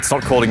It's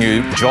not calling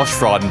you Josh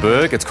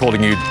Frydenberg, it's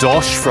calling you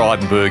Dosh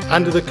Frydenberg.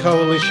 Under the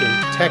coalition,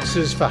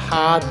 taxes for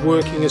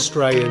hard-working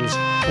Australians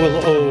will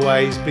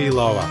always be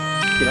lower.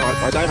 You know,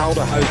 I don't hold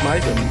a hose,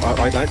 mate, and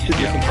I don't sit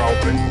in control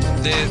room.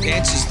 They're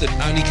answers that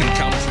only can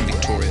come from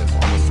Victoria,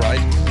 I'm afraid,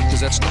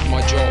 because that's not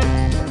my job.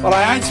 But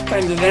I ain't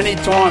spending any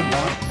time,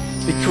 though,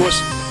 because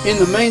in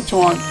the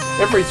meantime,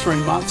 every 3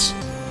 months,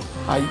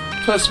 a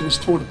person was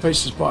torn to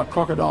pieces by a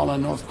crocodile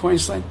in North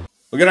Queensland.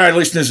 Well, good day,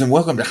 listeners, and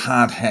welcome to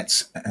Hard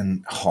Hats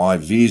and High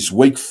Vis,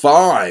 week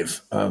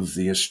 5 of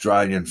the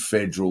Australian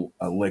federal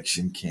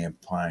election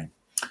campaign.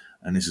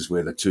 And this is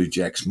where the two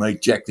Jacks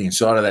meet. Jack the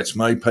Insider, that's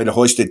me. Peter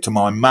Hoysted to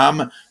my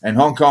mum. And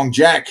Hong Kong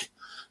Jack,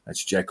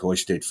 that's Jack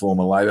Hoysted,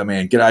 former Labor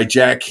man. G'day,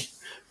 Jack.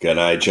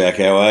 G'day, Jack.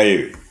 How are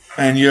you?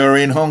 And you're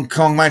in Hong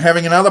Kong, mate,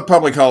 having another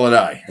public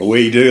holiday.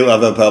 We do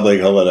love a public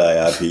holiday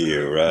up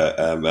here.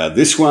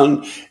 This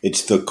one,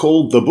 it's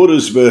called the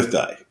Buddha's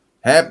birthday.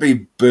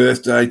 Happy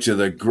birthday to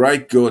the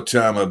great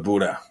Gautama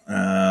Buddha.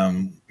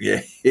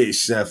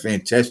 It's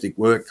fantastic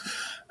work.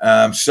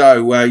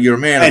 So you're a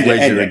man of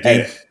leisure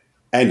again.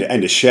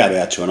 And a shout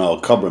out to an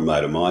old Cobra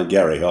mate of mine,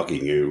 Gary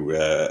Hocking, who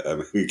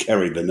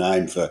carried the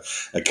name for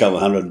a couple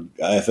of hundred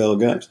AFL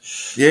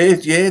games. Yeah.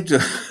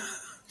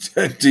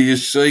 Do you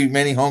see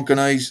many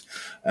Hongkonese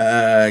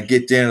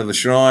get down to the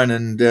shrine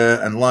and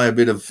lay a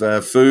bit of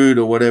food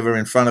or whatever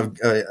in front of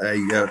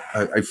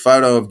a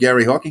photo of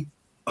Gary Hocking?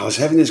 I was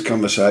having this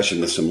conversation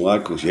with some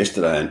locals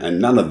yesterday,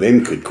 and none of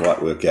them could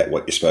quite work out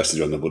what you're supposed to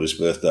do on the Buddha's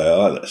birthday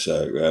either.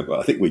 So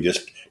I think they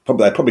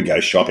probably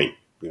go shopping.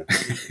 You know.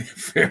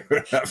 Fair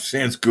enough.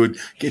 Sounds good.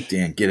 Get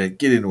down,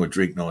 get into a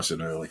drink nice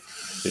and early.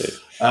 Yeah.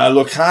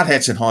 Look, Hard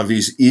Hats and High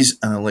Vis is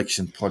an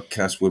election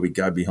podcast where we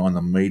go behind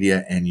the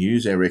media and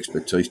use our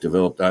expertise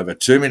developed over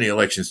too many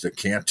elections to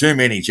count. Too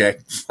many,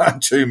 Jack. Far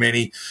too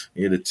many.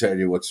 Here to tell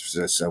you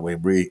so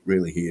we're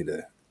really here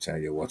to tell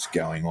you what's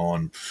going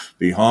on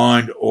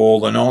behind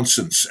all the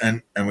nonsense.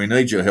 And we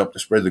need your help to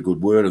spread the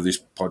good word of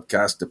this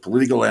podcast to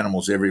political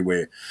animals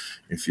everywhere.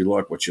 If you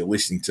like what you're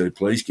listening to,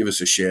 please give us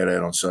a shout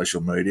out on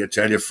social media.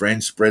 Tell your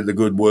friends, spread the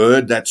good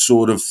word, that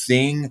sort of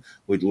thing.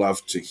 We'd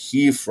love to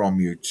hear from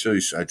you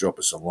too. So drop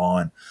us a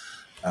line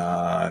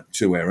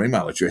to our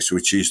email address,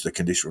 which is the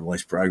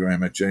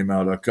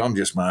conditionreleaseprogram@gmail.com.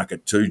 Just mark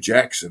it 2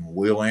 Jacks and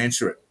we'll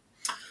answer it.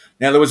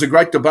 Now, there was a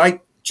great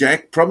debate,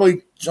 Jack,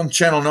 probably on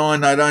Channel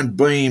 9. They don't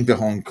beam to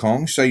Hong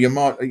Kong, so you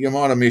might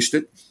have missed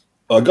it.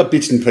 I got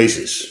bits and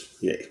pieces,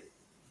 yeah.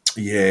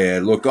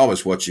 Yeah, look, I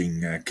was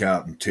watching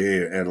Carlton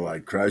tear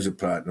Adelaide Crows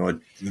apart,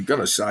 and I've got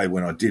to say,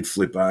 when I did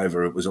flip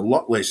over, it was a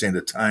lot less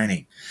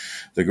entertaining,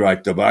 the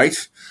great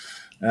debate.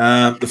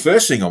 The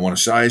first thing I want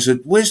to say is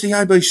that where's the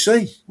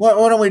ABC? Why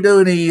don't we do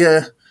any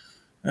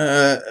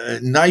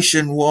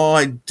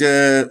nationwide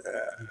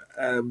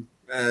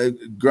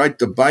great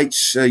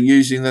debates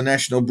using the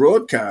national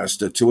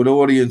broadcaster to an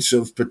audience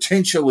of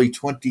potentially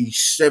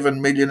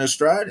 27 million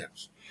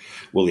Australians?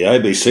 Well, the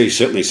ABC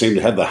certainly seemed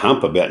to have the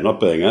hump about not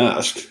being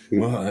asked.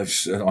 Well, I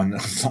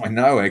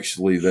know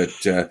actually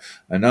that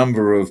a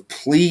number of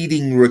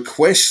pleading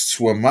requests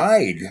were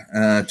made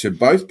to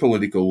both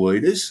political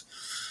leaders.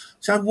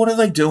 So what are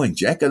they doing,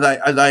 Jack? Are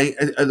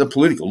the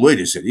political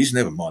leaders, that is,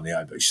 never mind the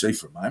ABC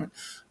for a moment,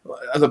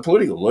 are the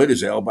political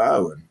leaders,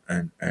 Albo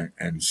and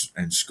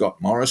Scott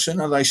Morrison,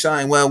 are they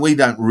saying, well, we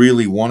don't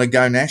really want to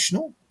go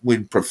national?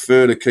 We'd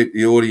prefer to keep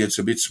the audience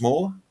a bit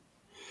smaller?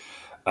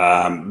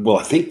 Well,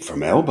 I think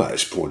from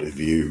Albo's point of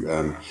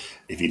view,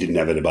 if you didn't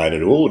have a debate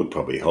at all, it'd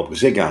probably help because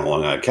they're going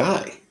along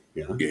okay.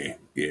 You know?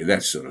 Yeah,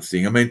 that sort of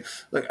thing. I mean,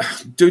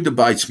 do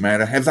debates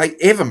matter? Have they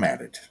ever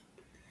mattered?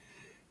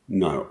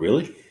 No, not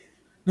really.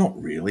 Not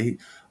really.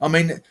 I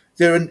mean,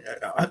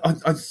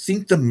 I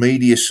think the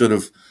media sort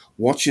of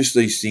watches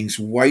these things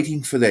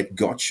waiting for that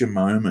gotcha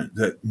moment,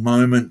 that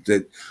moment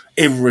that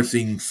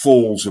everything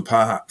falls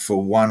apart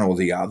for one or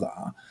the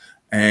other,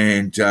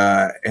 and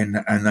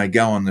they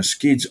go on the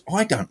skids.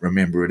 I don't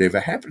remember it ever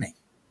happening.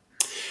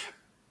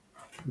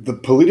 The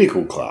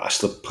political class,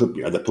 the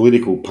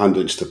political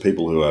pundits, the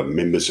people who are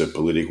members of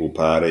political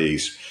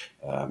parties,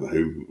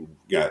 who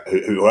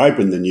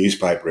open the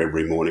newspaper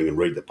every morning and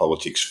read the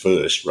politics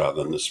first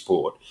rather than the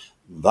sport,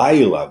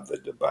 they love the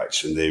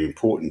debates and they're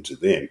important to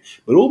them.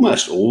 But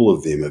almost all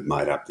of them have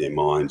made up their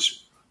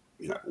minds,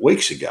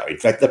 weeks ago. In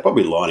fact, they're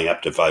probably lining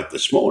up to vote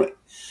this morning.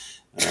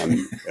 But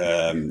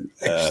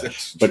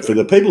for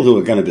the people who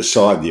are going to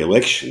decide the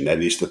election,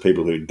 that is the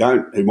people who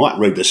might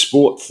read the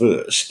sport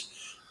first,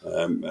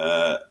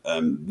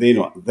 they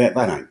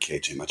don't care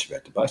too much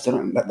about debates. They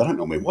don't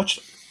normally watch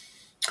them.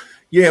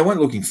 Yeah, I went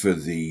looking for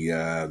the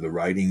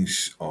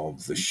ratings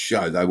of the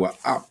show. They were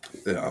up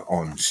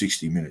on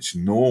 60 Minutes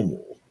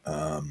normal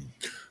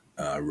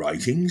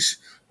ratings,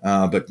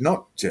 but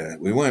not.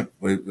 We weren't.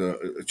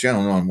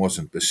 Channel 9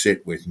 wasn't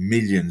beset with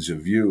millions of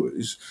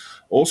viewers.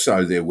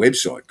 Also, their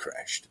website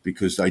crashed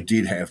because they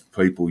did have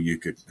people you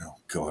could. Oh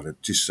God, it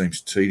just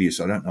seems tedious.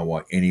 I don't know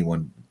why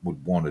anyone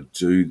would want to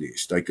do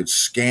this. They could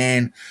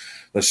scan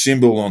the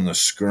symbol on the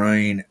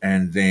screen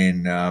and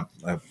then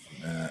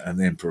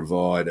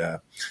provide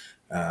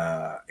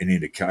an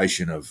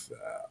indication of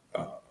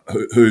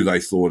who they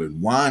thought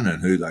had won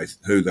and who they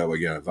were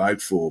going to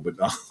vote for, but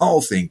the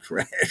whole thing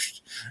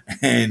crashed,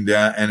 and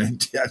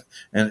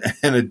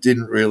it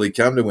didn't really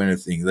come to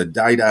anything. The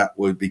data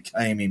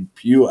became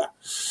impure,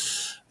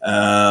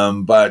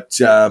 but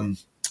the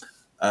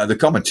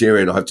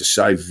commentariat, I have to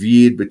say,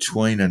 veered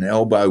between an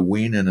elbow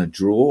win and a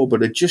draw,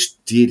 but it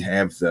just did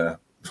have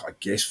I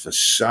guess for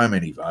so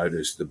many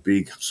voters, the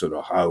big sort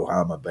of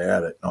ho-hum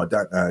about it. And I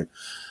don't know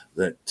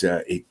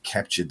that it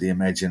captured the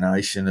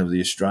imagination of the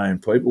Australian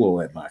people all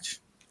that much.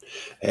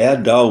 How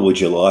dull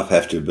would your life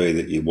have to be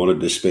that you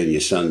wanted to spend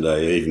your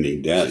Sunday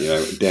evening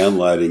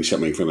downloading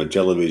something from a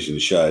television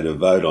show to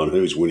vote on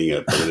who's winning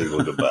a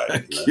political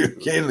debate? You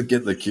can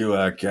get the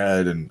QR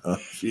code and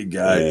off you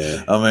go.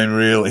 Yeah. I mean,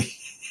 really,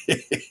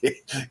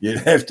 you'd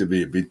have to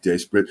be a bit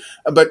desperate.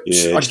 But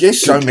I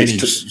guess so many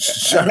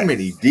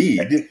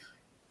did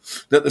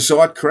that the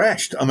site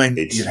crashed. I mean,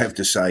 you'd have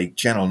to say,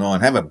 Channel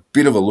 9, have a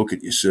bit of a look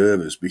at your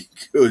servers,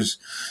 because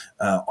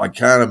I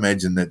can't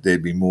imagine that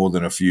there'd be more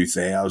than a few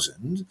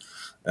thousand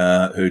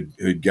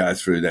who'd go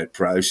through that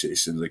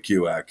process of the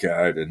QR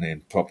code and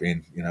then pop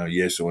in,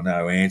 yes or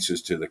no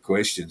answers to the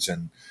questions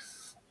and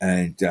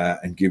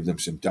give them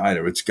some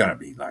data. It's going to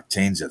be like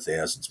tens of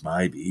thousands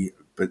maybe,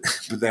 but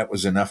that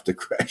was enough to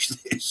crash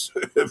their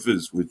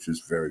servers, which was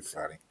very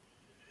funny.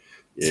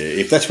 Yeah,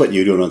 if that's what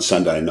you're doing on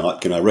Sunday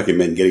night, can I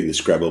recommend getting the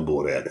Scrabble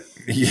board out?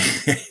 Yeah,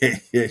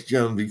 it's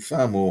going to be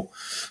far more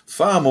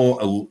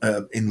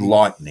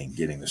enlightening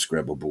getting the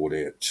Scrabble board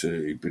out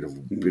too. Bit of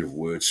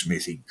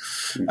wordsmithing.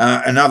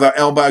 Another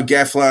elbow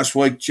gaff last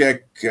week,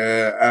 Jack.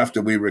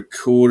 After we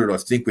recorded, I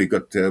think we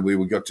got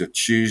to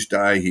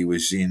Tuesday. He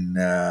was in.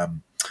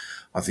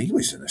 I think he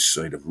was in the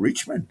seat of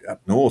Richmond,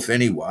 up north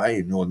anyway,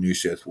 in North New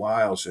South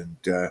Wales, and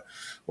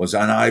was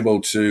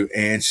unable to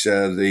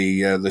answer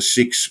the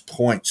 6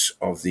 points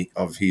of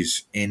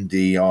his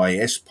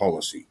NDIS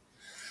policy,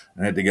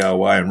 and had to go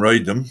away and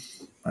read them,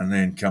 and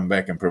then come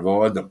back and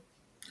provide them.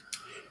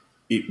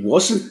 It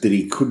wasn't that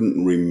he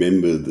couldn't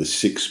remember the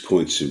 6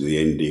 points of the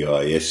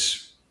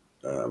NDIS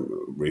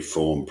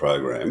reform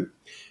program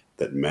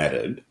that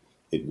mattered.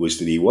 It was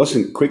that he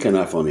wasn't quick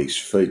enough on his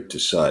feet to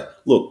say,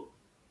 "Look,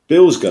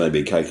 Bill's going to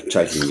be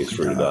taking you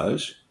through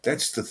those."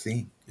 That's the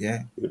thing.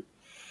 Yeah.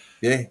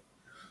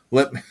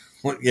 Let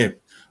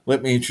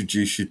me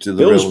introduce you to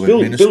the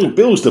relevant minister.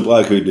 Bill's the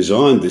bloke who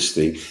designed this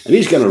thing, and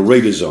he's going to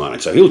redesign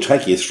it. So he'll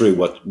take you through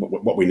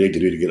what we need to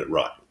do to get it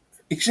right.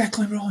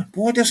 Exactly right.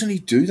 Why doesn't he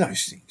do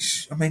those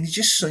things? I mean,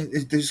 he's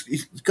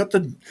got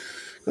the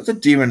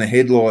deer in the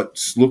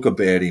headlights look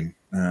about him,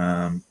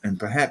 and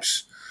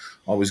perhaps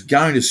I was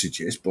going to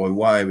suggest, by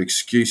way of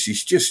excuse,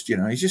 he's just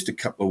a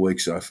couple of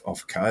weeks off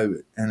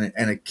COVID, and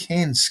it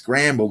can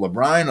scramble the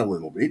brain a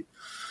little bit.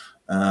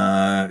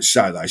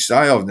 So they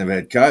say. I've never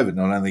had COVID,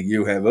 and I don't think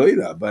you have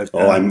either. But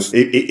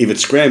if it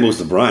scrambles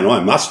the brain, I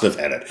must have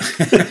had it.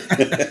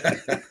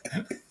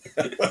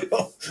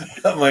 Well,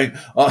 I mean,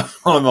 I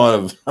might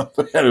have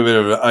had a bit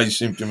of an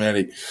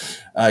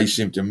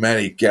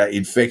asymptomatic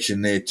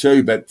infection there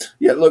too. But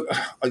yeah, look,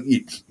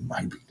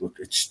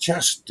 it's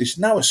just there's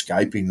no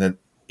escaping that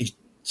he's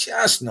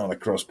just not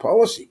across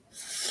policy.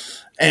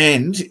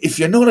 And if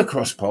you're not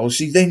across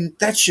policy, then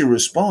that's your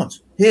response.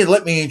 Here,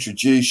 let me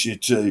introduce you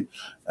to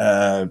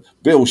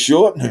Bill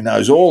Shorten, who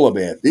knows all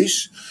about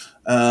this.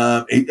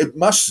 It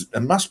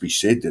must be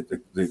said that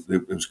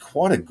there was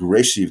quite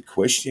aggressive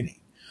questioning,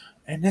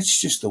 and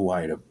that's just the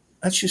way to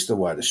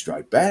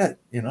straight bat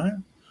it,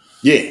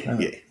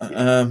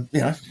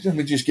 Let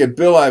me just get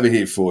Bill over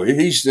here for you.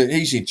 He's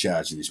in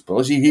charge of this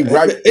policy. He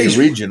wrote the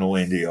original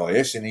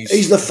NDIS, and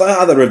he's the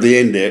father of the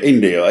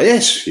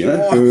NDIS.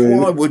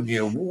 Why wouldn't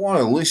you want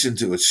to listen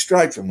to it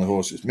straight from the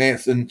horse's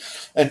mouth? And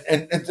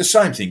the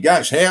same thing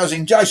goes.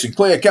 Housing. Jason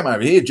Clare, come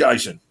over here,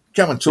 Jason.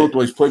 Come and talk to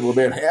these people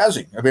about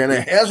housing, about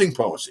our housing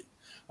policy.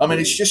 I mean,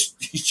 he's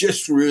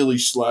just really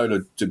slow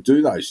to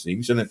do those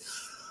things, and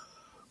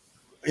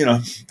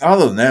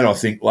other than that, I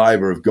think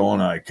Labor have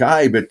gone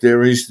okay, but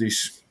there is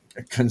this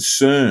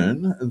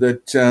concern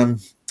that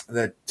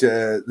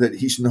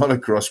he's not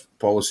across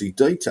policy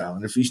detail,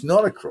 and if he's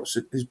not across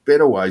it, there's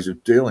better ways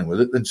of dealing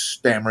with it than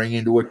stammering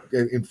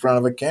in front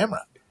of a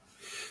camera.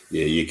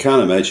 Yeah, you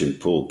can't imagine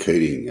Paul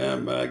Keating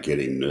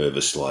getting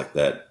nervous like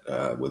that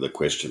with a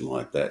question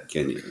like that,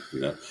 can you?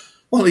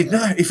 Well, he'd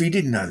know if he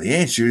didn't know the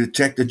answer, he'd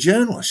attack the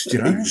journalist.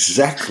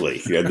 Exactly.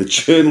 The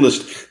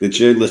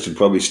journalist would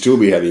probably still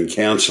be having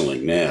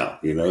counselling now.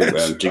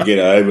 To get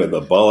over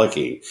the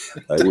bollocking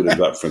they would have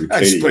got from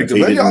Keating. Speak to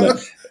me.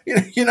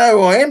 You know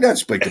who I am. Don't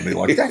speak to me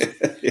like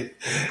that.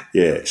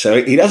 Yeah.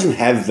 So he doesn't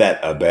have that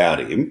about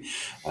him,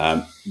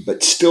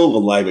 but still the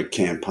Labor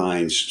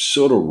campaign's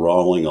sort of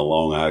rolling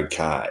along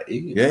okay.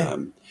 Yeah.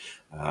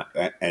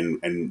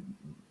 And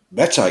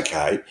that's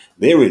okay.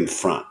 They're in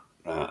front.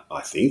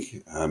 I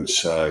think.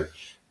 So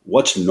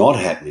what's not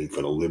happening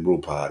for the Liberal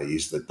Party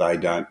is that they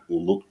don't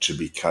look to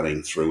be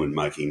cutting through and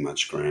making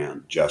much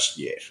ground just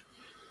yet.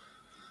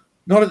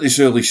 Not at this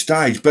early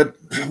stage, but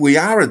we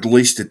are at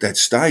least at that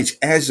stage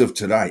as of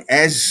today,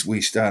 as we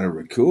started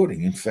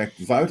recording. In fact,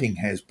 voting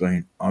has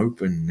been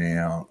open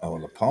now, or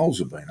the polls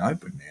have been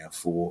open now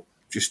for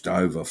just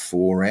over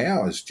 4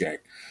 hours,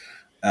 Jack.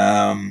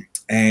 And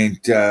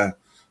vote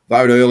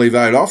early,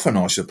 vote often,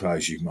 I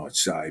suppose you might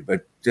say.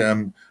 But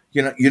there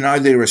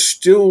are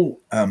still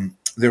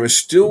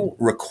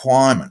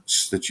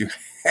requirements that you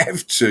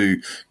have to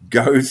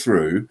go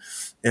through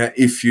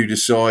if you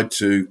decide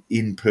to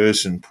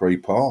in-person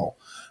pre-poll.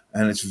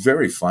 And it's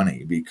very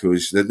funny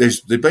because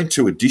there've been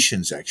 2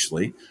 additions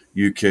actually.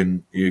 You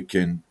can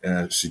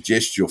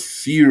suggest your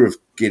fear of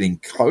getting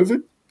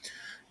COVID.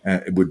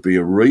 It would be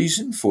a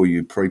reason for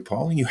you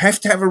pre-polling. You have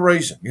to have a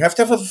reason. You have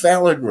to have a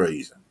valid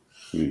reason.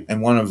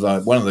 And one of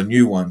the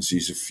new ones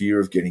is a fear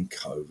of getting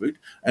COVID,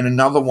 and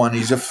another one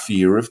is a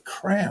fear of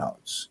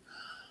crowds.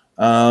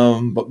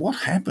 But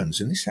what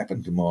happens, and this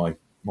happened to my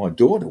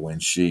daughter when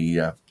she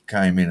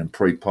came in and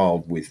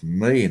pre-polled with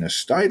me in a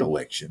state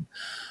election.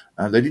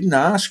 They didn't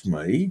ask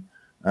me,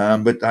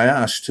 but they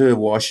asked her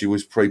why she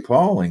was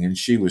pre-polling, and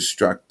she was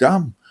struck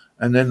dumb.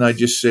 And then they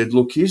just said,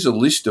 look, here's a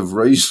list of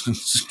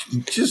reasons.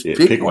 Just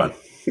pick one.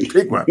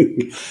 Pick one.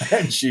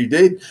 And she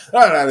did.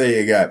 Oh, no,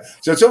 there you go.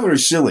 So it's all very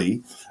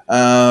silly,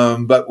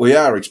 but we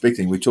are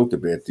expecting, we talked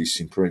about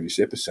this in previous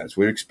episodes,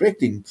 we're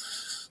expecting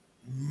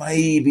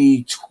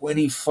maybe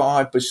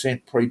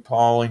 25%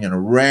 pre-polling and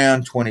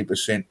around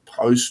 20%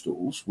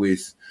 postals,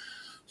 with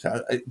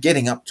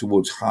getting up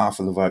towards half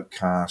of the vote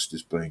cast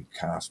as being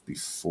cast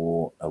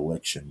before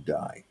election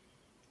day.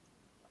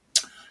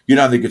 You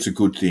don't think it's a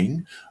good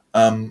thing?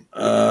 I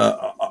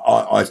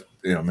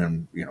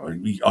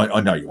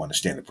know you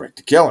understand the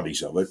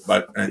practicalities of it,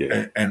 but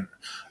and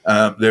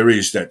there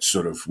is that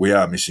sort of, we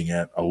are missing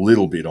out a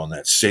little bit on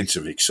that sense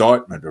of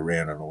excitement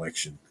around an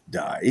election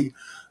day,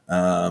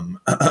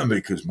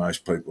 because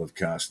most people have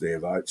cast their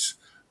votes.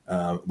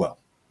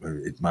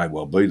 It may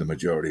well be the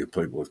majority of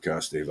people have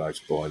cast their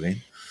votes by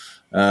then.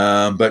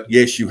 But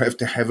yes, you have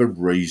to have a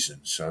reason.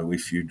 So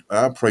if you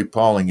are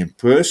pre-polling in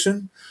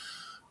person,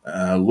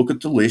 look at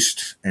the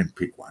list and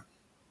pick one.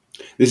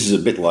 This is a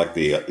bit like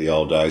the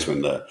old days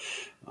when I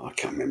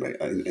can't remember,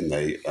 in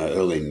the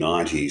early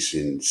 90s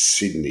in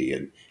Sydney,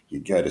 and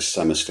you'd go to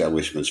some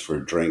establishments for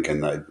a drink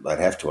and they'd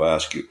have to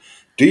ask you,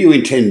 do you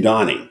intend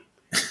dining?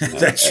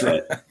 That's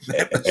right.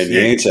 And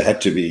the answer had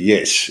to be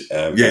yes.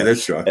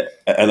 That's right.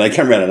 And they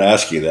come around and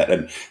ask you that,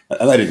 and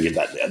they didn't get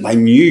that. They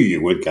knew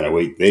you weren't going to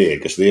eat there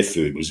because their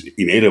food was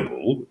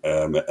inedible,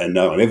 and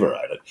no one ever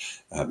ate it.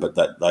 But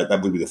that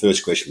would be the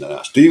first question they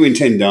asked. Do you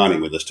intend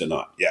dining with us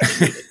tonight? Yeah.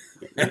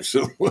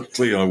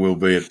 Absolutely, I will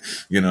be at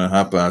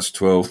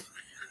 12:30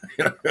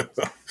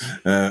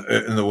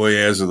 in the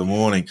wee hours of the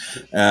morning.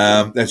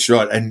 That's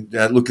right. And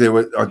look,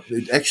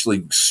 it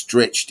actually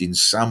stretched in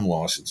some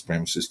licensed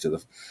premises to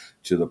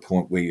the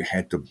point where you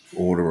had to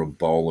order a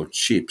bowl of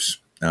chips.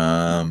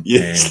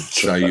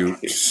 Yes, and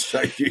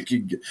so you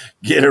could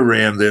get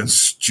around them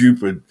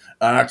stupid,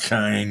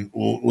 arcane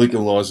liquor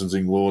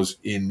licensing laws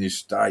in this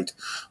state,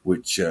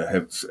 which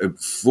have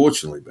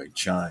fortunately been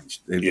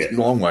changed. There's a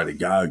long way to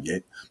go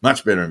yet.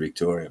 Much better in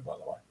Victoria, by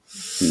the way.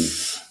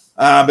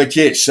 But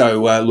yeah,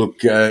 so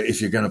look,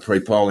 if you're going to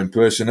pre-poll in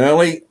person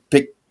early,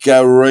 pick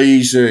a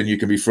reason. You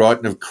can be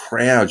frightened of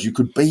crowds. You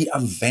could be a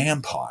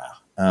vampire.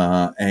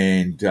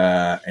 And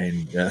that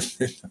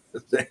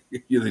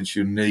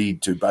you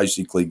need to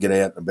basically get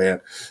out and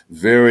about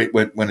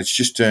when it's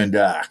just turned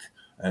dark,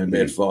 and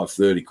about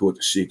 5:30,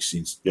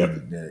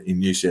 5:45 in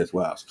New South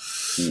Wales.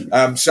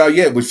 So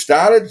yeah, we've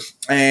started,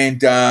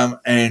 and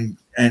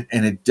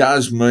it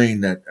does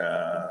mean that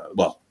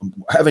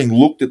having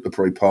looked at the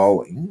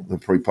pre-polling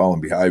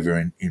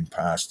behaviour in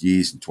past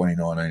years, in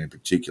 2019 in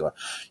particular,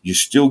 you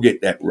still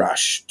get that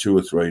rush 2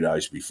 or 3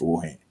 days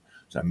beforehand.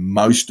 So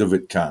most of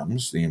it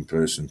comes, the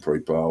in-person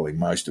pre-polling,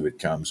 most of it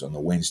comes on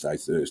the Wednesday,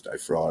 Thursday,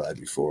 Friday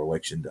before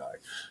election day.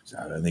 So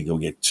I don't think you'll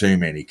get too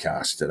many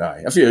casts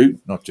today. A few,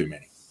 not too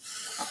many.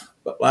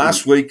 But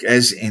last week,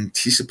 as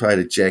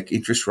anticipated, Jack,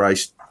 interest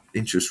rates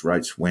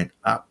went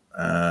up.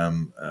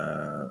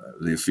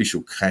 The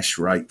official cash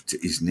rate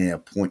is now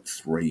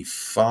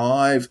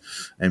 0.35,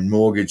 and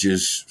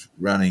mortgages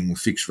running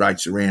fixed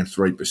rates around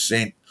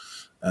 3%.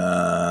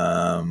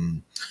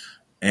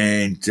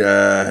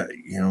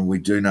 We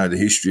do know the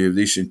history of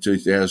this. In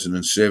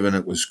 2007,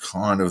 it was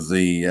kind of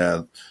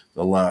the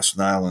last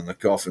nail in the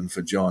coffin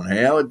for John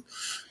Howard.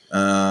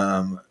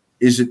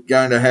 Is it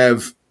going to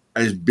have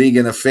as big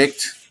an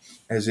effect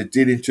as it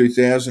did in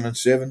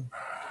 2007?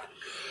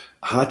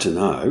 Hard to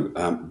know,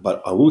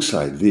 but I will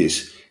say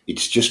this: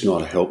 it's just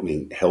not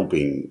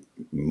helping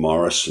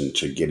Morrison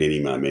to get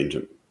any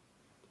momentum,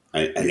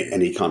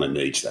 and he kind of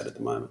needs that at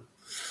the moment.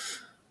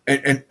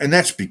 And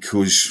that's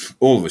because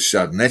all of a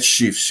sudden that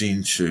shifts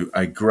into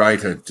a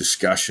greater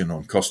discussion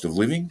on cost of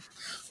living,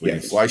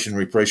 with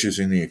inflationary pressures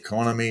in the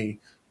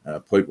economy,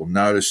 people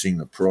noticing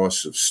the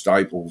price of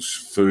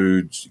staples,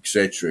 foods,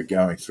 etc.,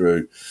 going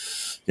through,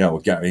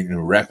 going in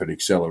a rapid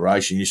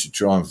acceleration. You should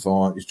try and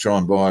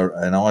buy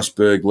an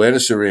iceberg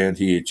lettuce around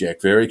here,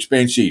 Jack. Very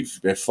expensive.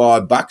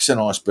 About $5 an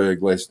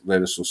iceberg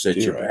lettuce will set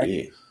you back.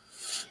 Yeah.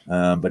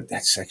 But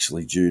that's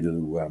actually due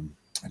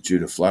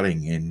to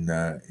flooding in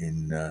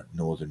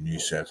northern New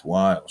South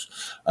Wales.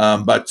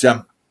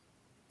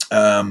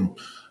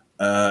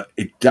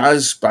 It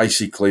does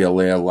basically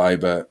allow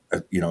Labor,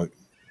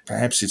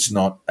 perhaps it's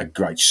not a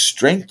great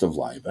strength of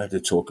Labor to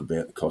talk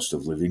about the cost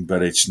of living,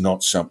 but it's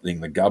not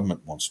something the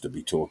government wants to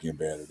be talking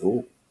about at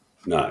all.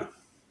 No.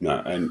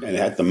 And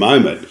at the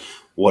moment,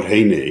 what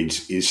he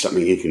needs is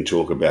something he can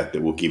talk about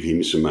that will give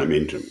him some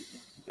momentum.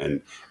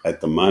 And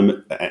at the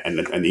moment, and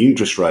the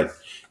interest rate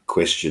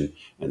question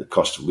and the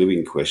cost of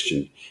living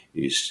question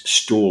is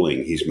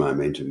stalling his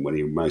momentum when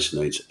he most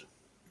needs it.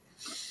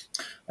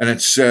 And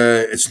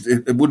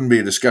it wouldn't be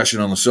a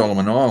discussion on the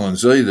Solomon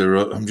Islands either.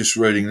 I'm just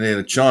reading there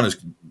that China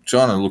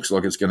looks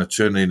like it's going to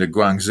turn into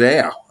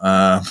Guangzhou.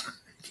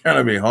 Going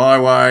to be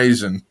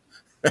highways and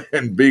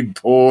big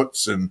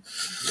ports and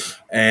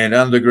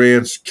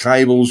underground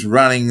cables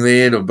running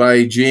there to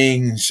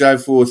Beijing and so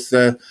forth.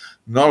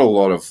 Not a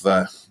lot of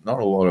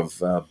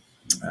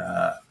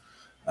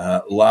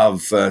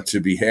love to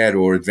be had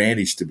or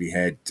advantage to be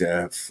had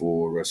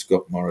for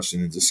Scott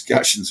Morrison in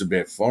discussions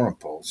about foreign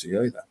policy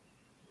either.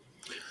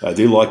 They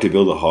do like to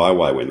build a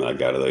highway when they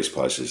go to these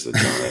places, the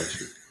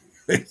Chinese.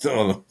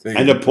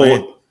 And a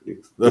port.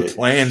 The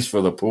plans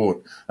for the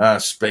port are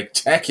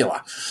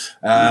spectacular.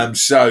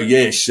 So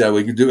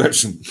we do have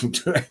some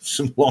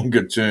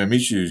longer term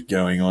issues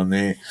going on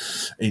there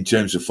in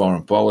terms of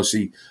foreign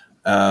policy.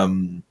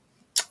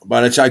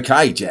 But it's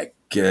okay, Jack.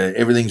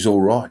 Everything's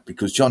all right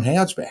because John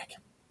Howard's back.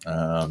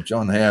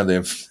 John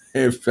Howard,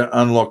 they've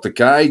unlocked the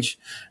cage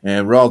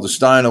and rolled the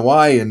stone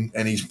away, and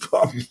he's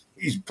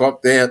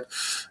popped out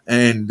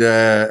and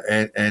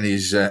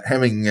he's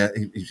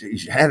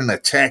he's had an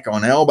attack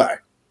on Albo.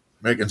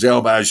 Reckons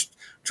Albo's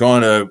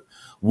trying to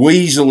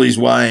weasel his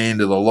way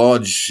into the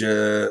lodge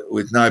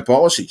with no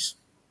policies.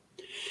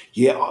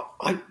 Yeah,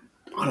 I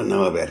don't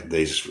know about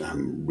these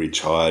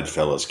retired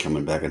fellas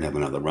coming back and have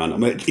another run. I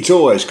mean, it's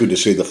always good to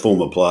see the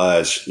former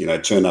players,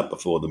 turn up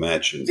before the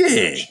match and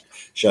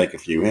shake a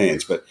few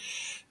hands, but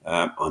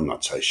I'm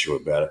not so sure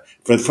about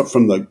it.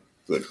 From the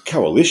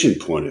coalition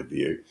point of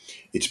view,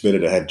 it's better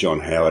to have John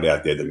Howard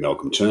out there than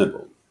Malcolm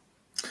Turnbull.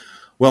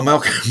 Well,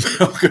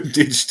 Malcolm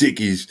did stick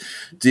his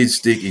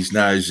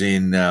nose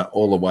in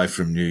all the way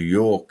from New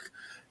York,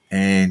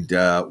 and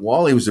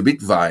while he was a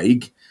bit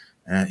vague,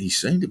 he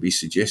seemed to be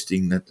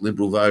suggesting that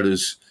Liberal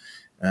voters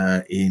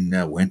in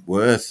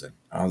Wentworth and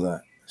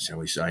other, shall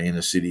we say,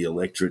 inner city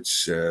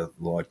electorates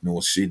like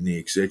North Sydney,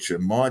 etc.,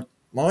 might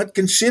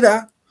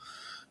consider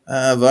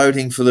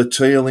voting for the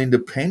Teal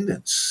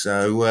independents.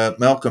 So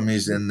Malcolm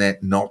is in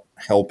that not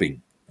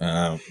helping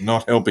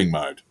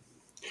mode.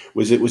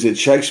 Was it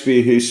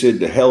Shakespeare who said,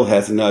 "The hell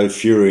hath no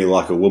fury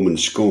like a woman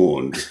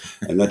scorned,"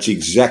 and that's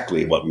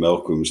exactly what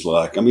Malcolm's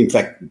like. I mean, in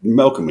fact,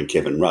 Malcolm and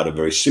Kevin Rudd are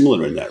very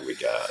similar in that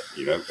regard.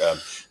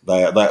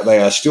 They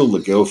are still the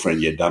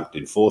girlfriend you dumped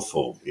in fourth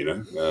form.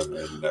 And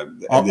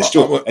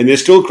they're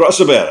still cross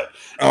about it.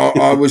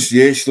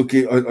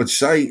 I'd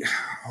say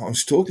I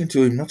was talking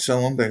to him not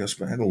so long back. I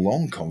had a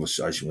long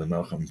conversation with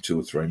Malcolm 2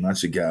 or 3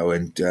 months ago,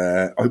 and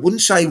I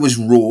wouldn't say he was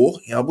raw.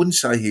 I wouldn't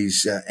say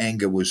his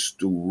anger was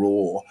still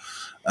raw.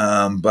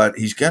 But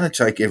he's going to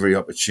take every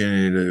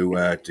opportunity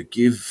to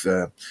give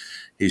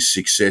his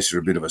successor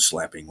a bit of a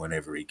slapping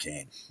whenever he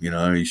can.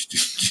 He's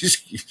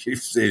just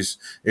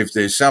if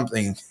there's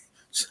something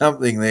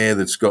there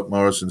that Scott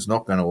Morrison's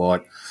not going to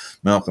like,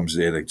 Malcolm's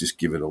there to just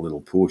give it a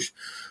little push.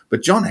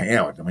 But John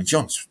Howard, I mean,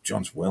 John's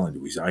well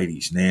into his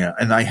 80s now,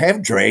 and they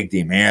have dragged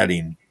him out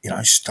in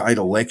state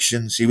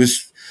elections. He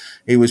was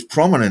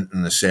prominent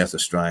in the South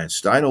Australian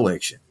state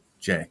election,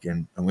 Jack,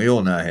 and we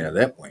all know how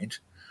that went.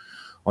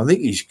 I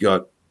think he's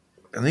got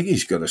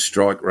a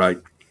strike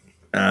rate.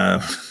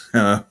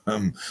 What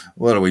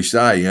do we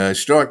say?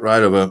 Strike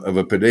rate of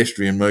a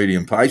pedestrian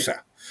medium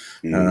pacer.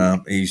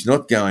 He's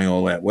not going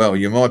all that well.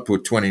 You might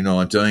put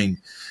 2019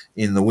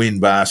 in the win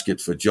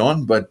basket for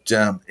John, but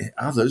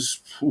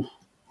others,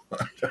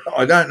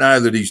 I don't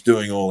know that he's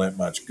doing all that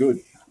much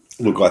good.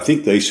 Look, I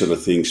think these sort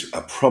of things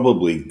are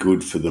probably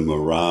good for the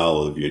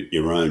morale of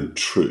your own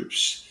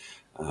troops.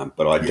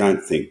 But I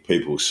don't think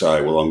people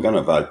say, well, I'm going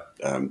to vote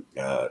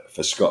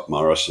for Scott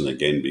Morrison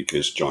again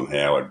because John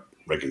Howard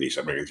reckons he's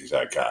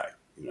okay.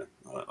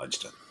 I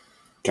just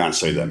can't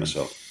see that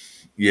myself.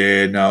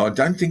 Yeah, no, I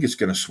don't think it's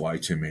going to sway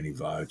too many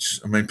votes.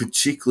 I mean,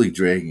 particularly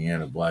dragging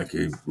out a bloke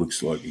who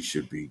looks like he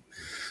should be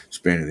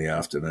spending the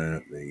afternoon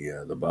at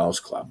the Bowls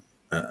Club.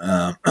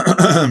 I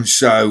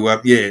don't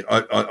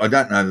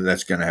know that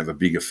that's going to have a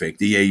big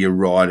effect. Yeah, you're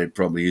right. It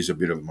probably is a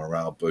bit of a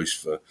morale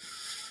boost for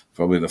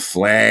probably the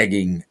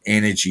flagging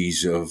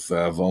energies of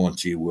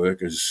volunteer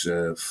workers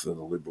for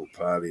the Liberal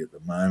Party at the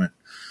moment.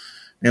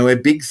 Now, our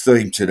big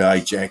theme today,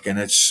 Jack, and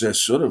it's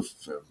sort of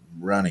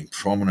running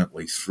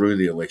prominently through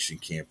the election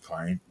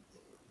campaign,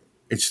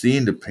 It's the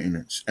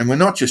independents, and we're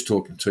not just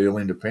talking Teal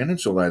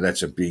independents, although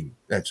that's a big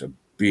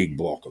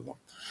block of them.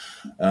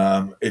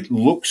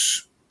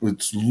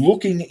 It's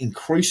looking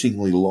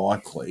increasingly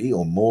likely,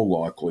 or more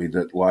likely,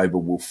 that Labor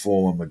will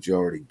form a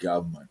majority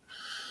government.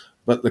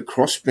 But the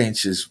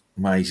crossbenches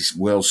may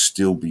well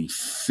still be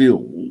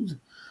filled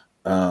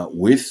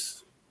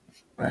with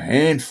a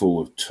handful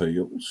of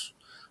Teals,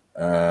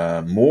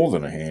 more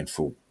than a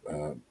handful,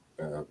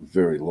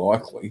 very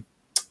likely.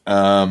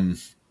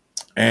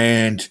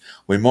 And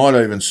we might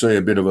even see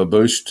a bit of a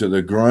boost to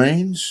the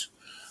Greens,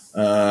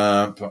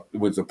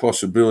 with the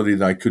possibility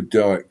they could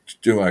do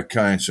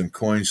okay in some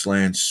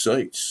Queensland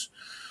seats.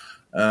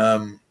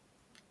 Why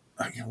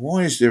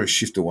is there a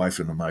shift away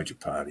from the major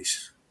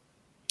parties?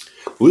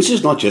 Well, this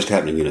is not just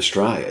happening in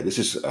Australia. This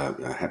is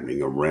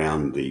happening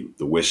around the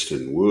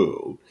Western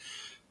world.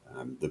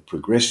 The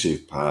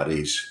progressive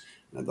parties,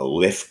 the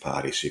left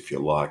parties, if you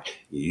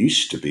like,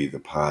 used to be the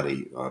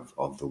party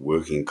of the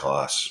working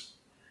class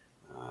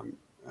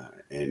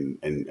and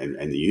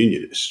the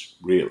unionists,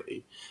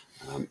 really.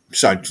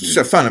 So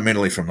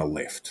fundamentally from the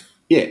left.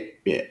 Yeah.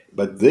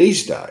 But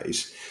these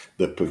days,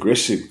 the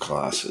progressive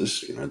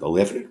classes,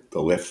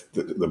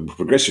 the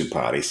progressive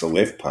parties, the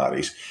left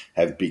parties,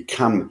 have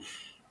become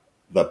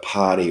the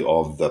party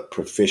of the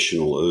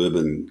professional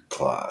urban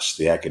class,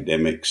 the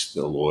academics,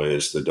 the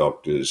lawyers, the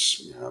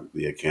doctors,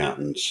 the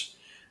accountants.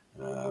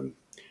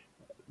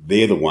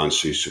 They're the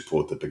ones who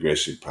support the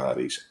progressive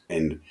parties.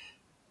 And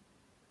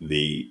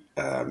the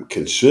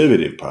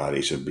conservative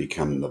parties have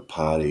become the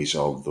parties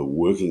of the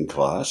working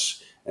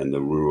class and the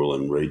rural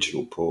and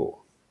regional poor.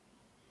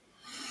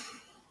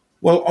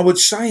 Well, I would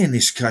say in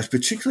this case,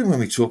 particularly when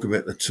we talk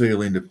about the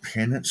Teal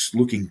independents,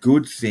 looking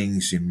good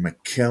things in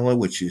Mackellar,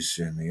 which is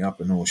in the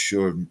upper north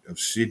shore of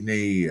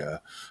Sydney,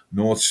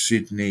 North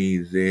Sydney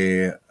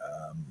there,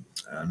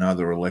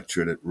 another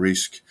electorate at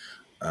risk,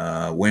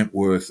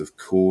 Wentworth, of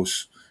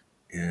course,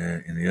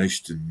 in the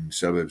eastern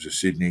suburbs of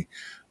Sydney,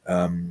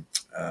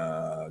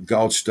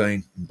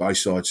 Goldstein,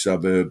 Bayside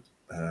suburb,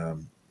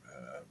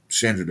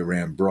 centred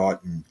around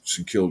Brighton,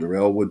 St Kilda,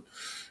 Elwood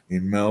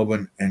in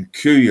Melbourne, and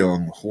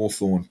Kooyong,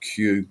 Hawthorn,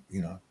 Kew,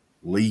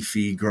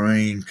 leafy,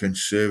 green,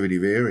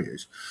 conservative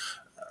areas.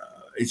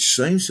 It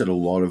seems that a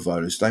lot of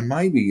voters, they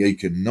may be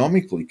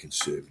economically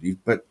conservative,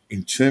 but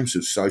in terms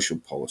of social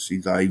policy,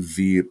 they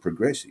veer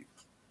progressive.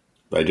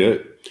 They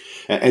do,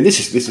 and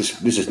this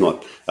is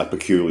not a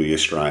peculiarly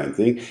Australian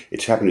thing.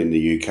 It's happened in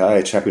the UK.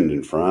 It's happened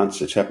in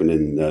France. It's happened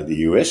in the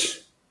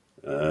US,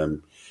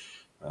 and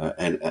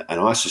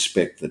I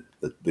suspect that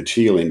the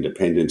Teal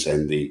independence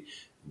and the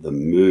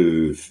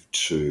move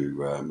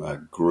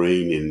to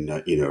green in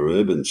inner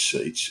urban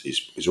seats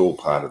is all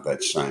part of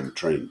that same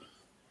trend.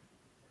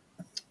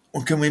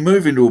 Well, can we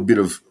move into a bit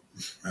of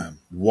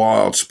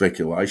wild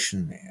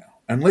speculation now?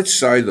 And let's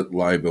say that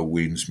Labor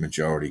wins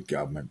majority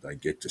government. They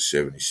get to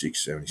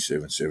 76,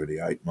 77,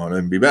 78, might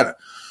even be better.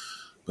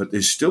 But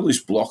there's still this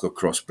block of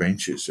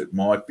crossbenchers that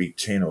might be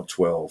 10 or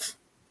 12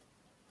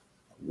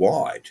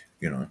 wide,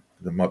 There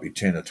might be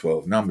 10 or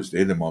 12 numbers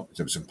there. There might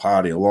be some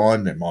party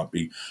aligned. There might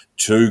be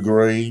two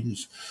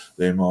Greens.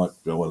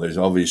 There's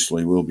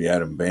obviously will be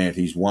Adam Bant.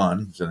 He's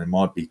one. So there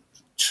might be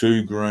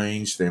two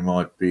Greens. There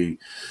might be,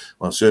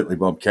 certainly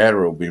Bob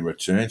Catter will be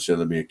returned. So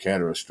there'll be a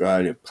Catter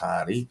Australia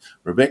party.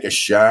 Rebecca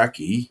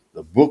Sharkey,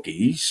 the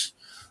bookies,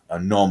 are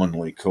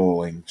nominally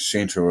calling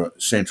Centre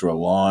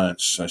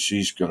Alliance. So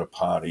she's got a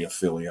party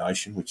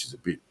affiliation, which is a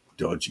bit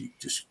dodgy,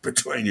 just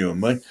between you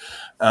and me.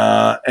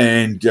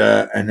 And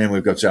then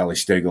we've got Sally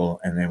Stegel,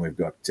 and then we've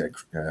got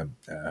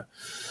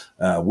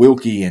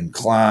Wilkie and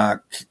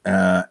Clark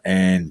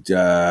and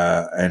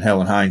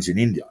Helen Haynes in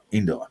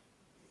Indi.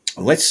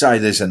 Let's say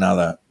there's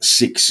another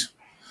 6,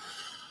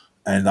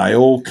 and they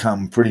all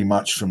come pretty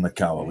much from the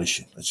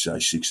coalition. Let's say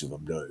 6 of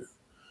them do.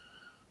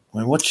 I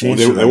mean, what chance?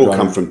 They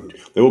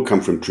all come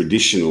from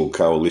traditional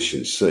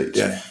coalition seats.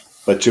 Yeah.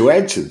 But to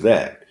add to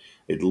that,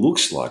 it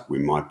looks like we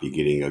might be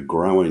getting a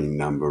growing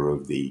number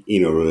of the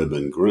inner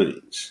urban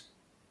Greens.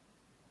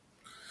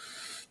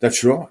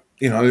 That's right.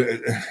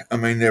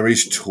 There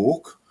is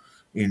talk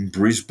in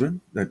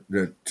Brisbane that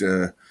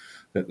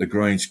the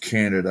Greens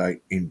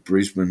candidate in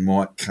Brisbane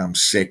might come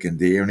second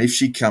there, and if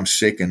she comes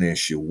second there,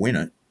 she'll win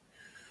it.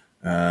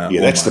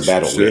 That's the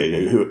battle.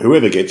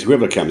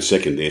 Whoever comes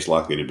second there is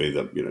likely to be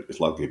it's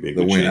likely to be a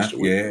good winner. Chance to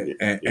win.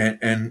 Yeah.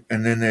 And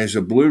then there's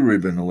a blue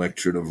ribbon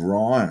electorate of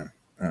Ryan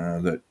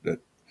that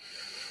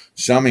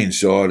some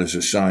insiders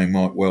are saying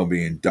might well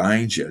be in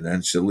danger.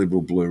 That's a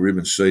Liberal blue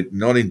ribbon seat,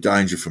 not in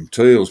danger from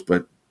Teals,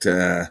 but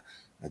a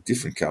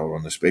different colour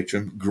on the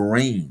spectrum,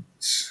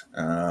 Greens.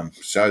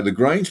 So the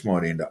Greens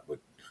might end up with.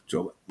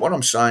 So what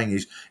I'm saying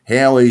is,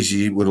 how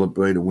easy will it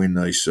be to win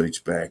these seats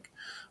back?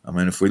 I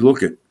mean, if we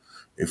look at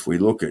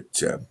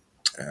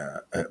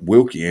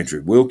Wilkie,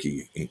 Andrew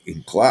Wilkie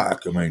in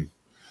Clark,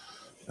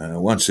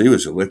 once he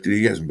was elected,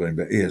 he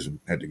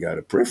hasn't had to go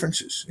to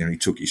preferences, and he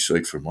took his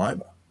seat from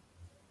Labor.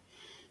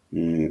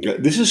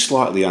 This is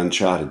slightly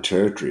uncharted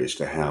territory as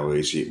to how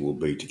easy it will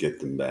be to get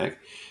them back.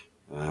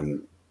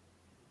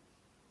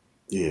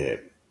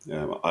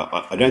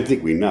 I don't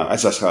think we know.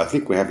 As I say, I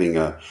think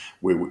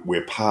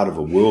we're part of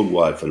a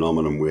worldwide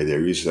phenomenon where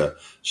there is a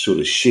sort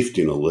of shift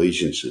in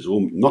allegiances,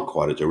 or not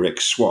quite a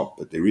direct swap,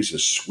 but there is a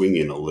swing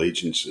in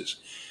allegiances,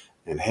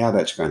 and how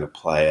that's going to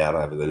play out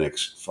over the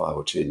next 5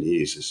 or 10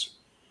 years is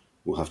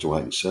we'll have to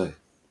wait and see.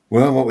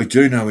 Well, what we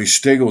do know is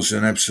Steggles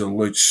an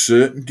absolute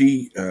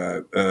certainty.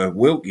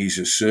 Wilkie's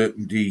a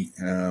certainty.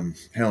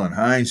 Helen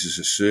Haynes is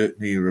a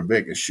certainty.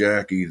 Rebecca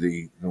Sharkey,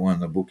 the one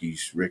the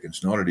bookies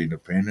reckon's not an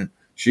independent,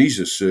 she's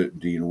a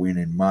certainty to win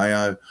in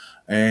Mayo.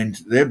 And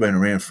she's been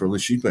around for a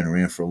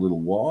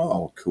little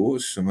while, of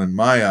course. I mean,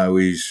 Mayo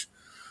is,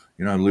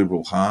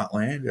 Liberal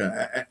heartland.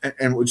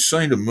 And it would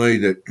seem to me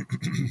that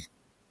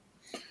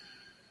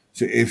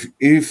so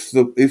if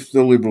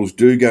the Liberals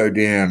do go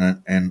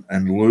down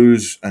and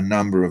lose a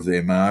number of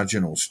their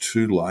marginals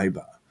to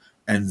Labor,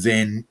 and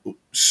then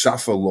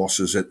suffer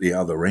losses at the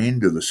other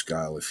end of the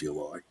scale, if you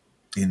like,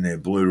 in their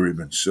blue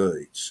ribbon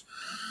seats,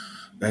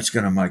 that's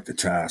going to make the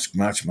task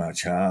much,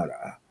 much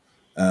harder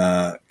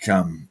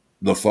come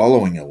the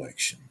following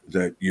election.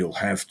 That you'll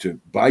have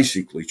to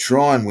basically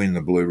try and win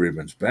the blue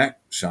ribbons back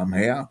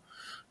somehow.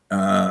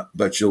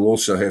 But you'll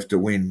also have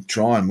to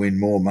try and win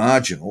more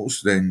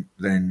marginals than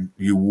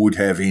you would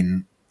have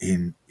in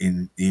the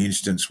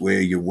instance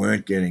where you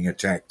weren't getting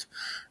attacked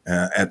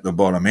at the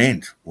bottom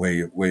end, where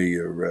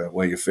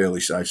your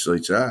fairly safe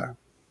seats are.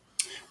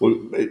 Well,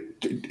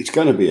 it's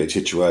going to be a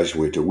situation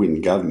where to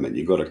win government,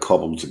 you've got to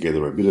cobble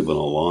together a bit of an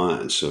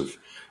alliance of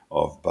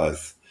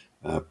both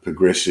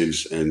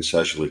progressives and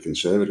socially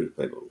conservative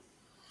people.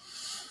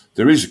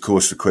 There is, of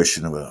course, the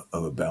question of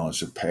a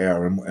balance of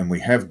power, and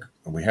we have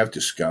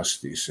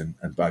discussed this, and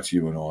both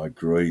you and I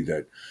agree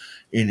that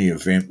in the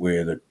event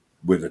where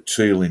the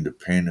Teal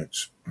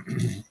independents,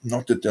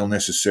 not that they'll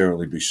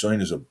necessarily be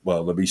seen as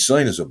they'll be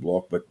seen as a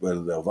bloc, but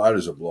whether they'll vote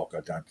as a bloc, I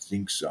don't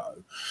think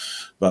so.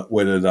 But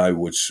whether they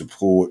would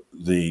support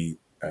the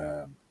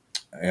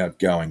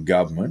outgoing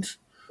government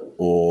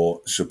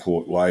or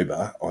support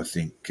Labor, I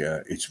think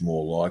it's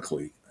more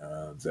likely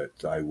that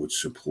they would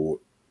support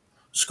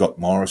Scott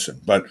Morrison,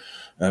 but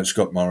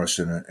Scott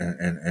Morrison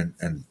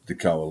and the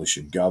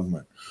coalition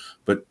government.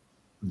 But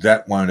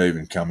that won't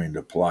even come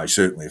into play,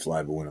 certainly if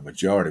Labor win a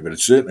majority, but it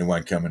certainly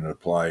won't come into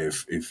play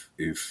if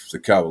the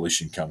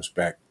coalition comes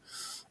back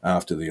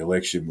after the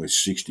election with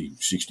 60,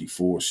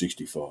 64,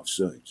 65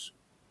 seats.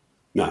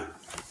 No.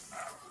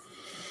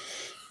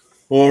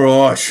 All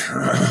right.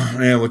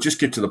 Now, we'll just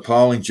get to the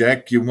polling,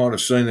 Jack. You might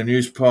have seen the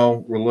news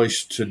poll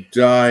released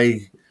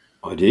today.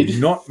 I did.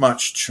 Not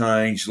much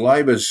change.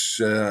 Labor's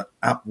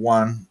up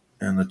 1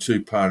 and the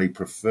two-party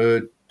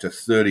preferred to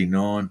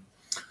 39,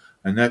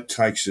 and that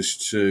takes us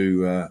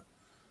to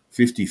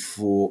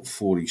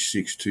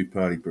 54-46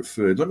 two-party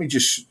preferred. Let me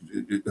just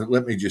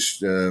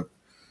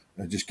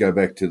go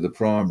back to the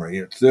primary.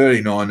 At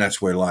 39,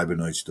 that's where Labor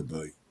needs to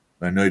be.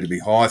 They need to be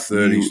high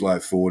 30s, low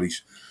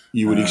 40s.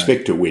 You would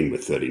expect to win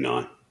with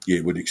 39. Yeah,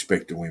 would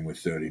expect to win with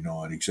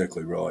 39.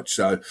 Exactly right.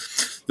 So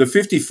the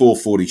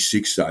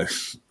 54-46, though,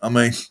 I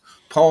mean,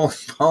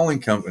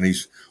 polling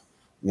companies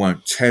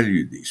won't tell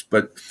you this,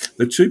 but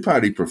the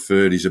two-party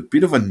preferred is a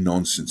bit of a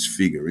nonsense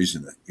figure,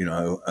 isn't it?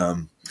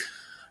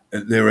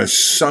 There are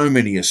so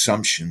many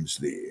assumptions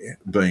there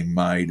being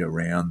made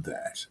around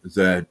that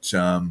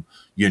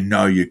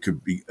you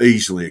could be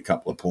easily a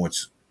couple of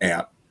points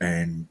out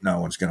and no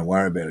one's going to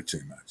worry about it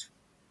too much.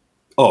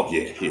 Oh,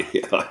 yeah.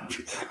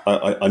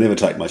 I never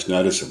take much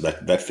notice of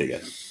that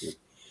figure.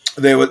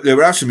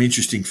 There are some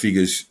interesting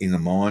figures in the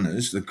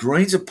minors. The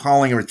Greens are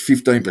polling at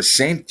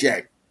 15%,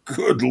 Jack.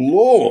 Good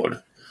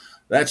Lord.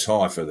 That's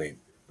high for them.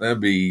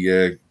 That'd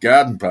be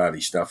garden party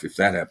stuff if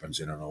that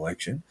happens in an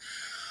election.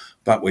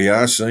 But we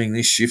are seeing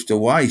this shift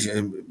away.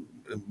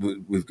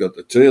 We've got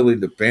the Teal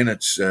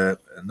independents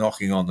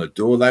knocking on the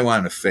door. They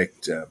won't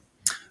affect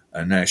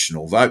a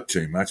national vote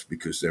too much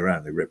because they're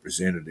only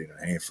represented in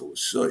a handful of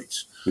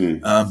seats.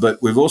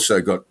 But we've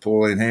also got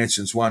Pauline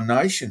Hanson's One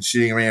Nation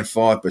sitting around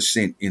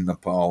 5% in the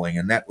polling,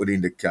 and that would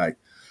indicate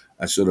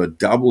a sort of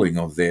doubling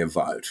of their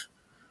vote.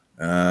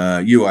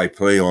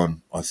 UAP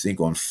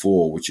on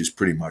 4, which is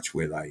pretty much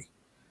where they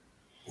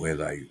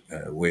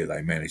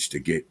managed to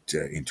get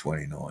in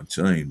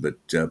 2019.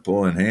 But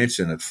Pauline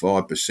Hanson at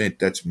 5%,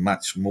 that's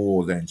much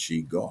more than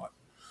she got.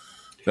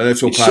 So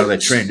that's all part of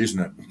that trend, isn't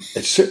it?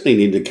 It's certainly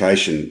an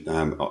indication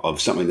of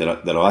something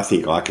that I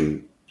think I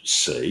can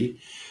see,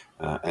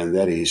 and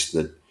that is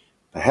that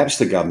perhaps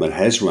the government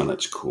has run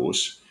its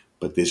course,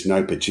 but there's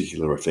no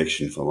particular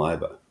affection for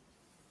Labor.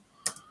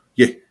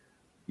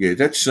 Yeah,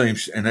 that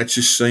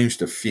just seems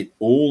to fit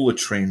all the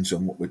trends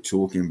on what we're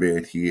talking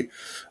about here.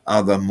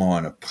 Other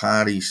minor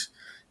parties,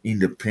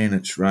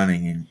 independents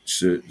running in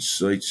certain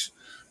seats,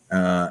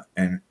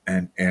 and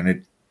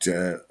it.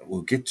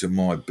 We'll get to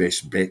my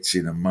best bets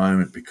in a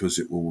moment because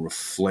it will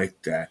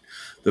reflect that.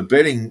 The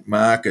betting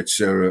markets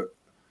are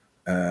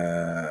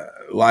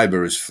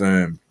Labor is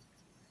firm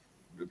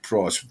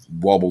price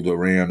wobbled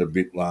around a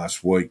bit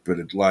last week, but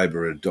at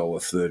Labor at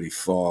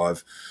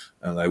 $1.35,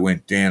 and they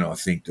went down, I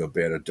think, to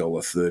about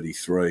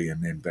 $1.33,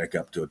 and then back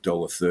up to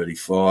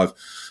 $1.35.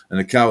 And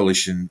the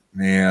Coalition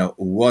now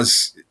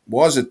was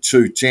at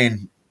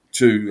 2.10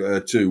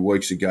 2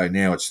 weeks ago.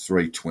 Now it's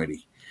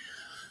 3.20.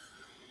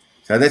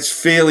 So that's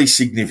fairly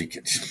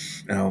significant.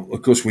 Now,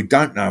 of course, we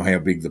don't know how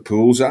big the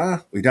pools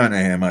are. We don't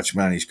know how much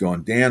money's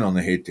gone down on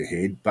the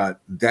head-to-head,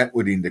 but that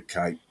would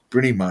indicate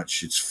pretty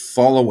much it's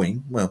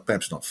following, well,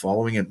 perhaps not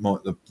following it,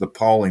 the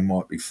polling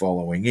might be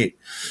following it,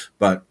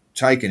 but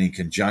taken in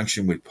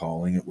conjunction with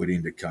polling, it would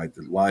indicate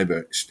that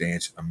Labor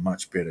stands a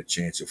much better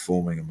chance of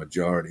forming a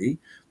majority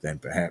than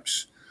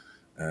perhaps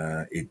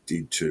it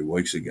did 2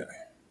 weeks ago.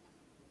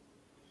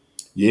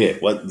 Yeah,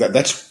 well,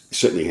 that's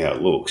certainly how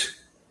it looks.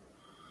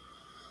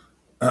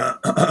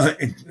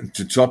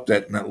 To top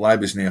that,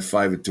 Labor's now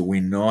favoured to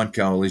win 9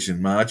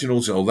 coalition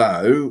marginals,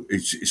 although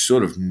it's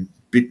sort of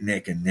bit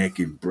neck and neck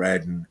in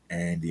Braddon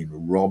and in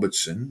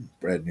Robertson,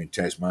 Braddon in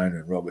Tasmania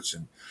and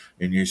Robertson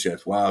in New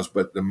South Wales.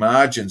 But the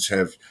margins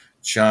have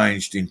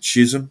changed in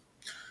Chisholm,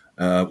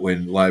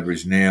 when Labor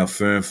is now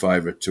firm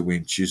favourite to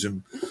win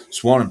Chisholm.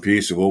 Swan and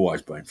Pearce have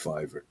always been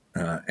favourite,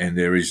 and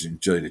there is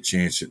indeed a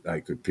chance that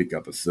they could pick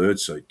up a third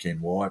seat, Ken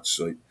Wyatt's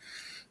seat.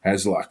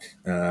 Hasluck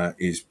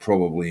is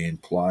probably in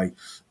play.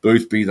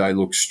 Boothby, they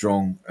look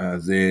strong.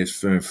 They're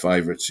firm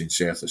favourites in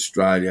South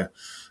Australia.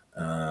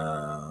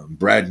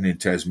 Braddon in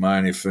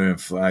Tasmania, firm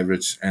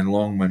favourites. And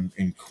Longman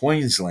in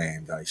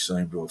Queensland, they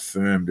seem to have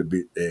firmed a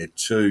bit there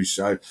too.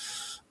 So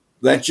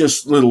that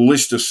just little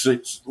list of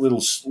seats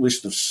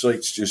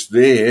just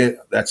there,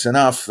 that's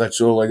enough.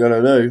 That's all they got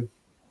to do.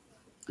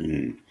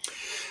 Mm.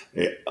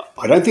 Yeah,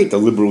 I don't think the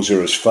Liberals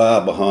are as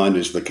far behind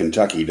as the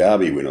Kentucky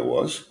Derby winner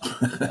was,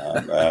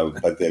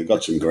 but they've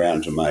got some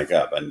ground to make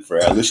up. And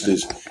for our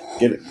listeners,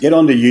 get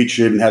onto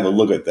YouTube and have a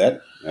look at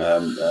that.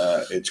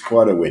 It's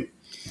quite a win.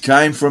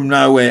 Came from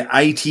nowhere,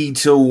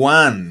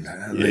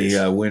 80-1,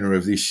 yes. The winner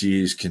of this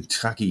year's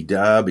Kentucky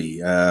Derby.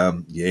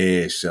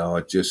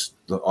 So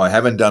I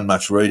haven't done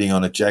much reading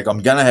on it, Jack.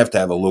 I'm going to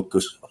have a look,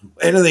 because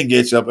anything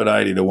gets up at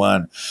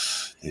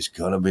 80-1, there's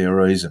got to be a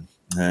reason.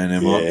 And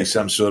there might be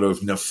some sort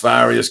of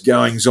nefarious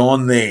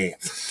goings-on there.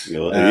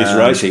 Well, it is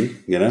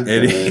racing, you know.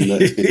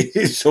 It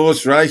is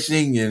horse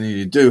racing, and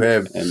you do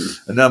have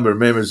a number of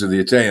members of the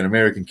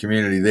Italian-American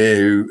community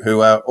there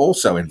who are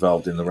also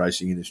involved in the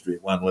racing industry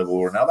at one level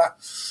or another.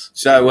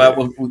 So,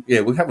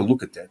 we'll have a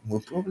look at that.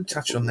 We'll probably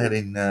touch on that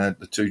in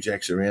the Two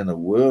Jacks Around the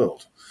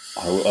World.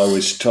 I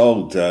was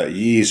told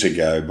years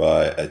ago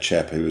by a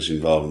chap who was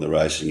involved in the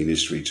racing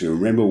industry to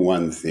remember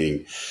one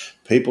thing: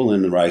 people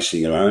in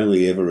racing are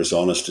only ever as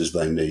honest as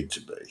they need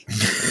to be.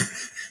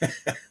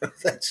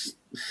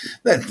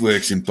 That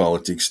works in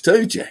politics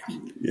too, Jack.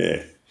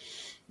 Yeah.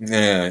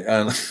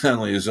 Yeah,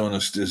 only as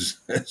honest as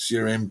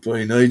your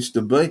MP needs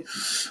to be.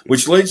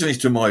 Which leads me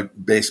to my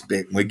best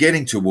bet. We're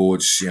getting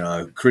towards,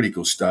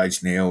 critical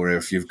stage now, where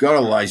if you've got a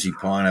lazy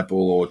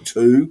pineapple or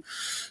two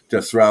to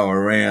throw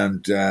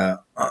around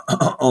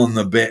on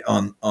the bet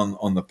on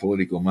the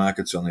political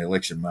markets, on the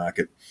election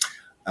market,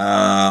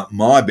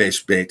 my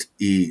best bet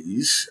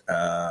is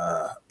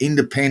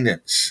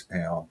independence.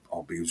 Now,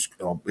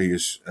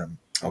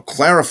 I'll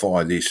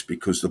clarify this,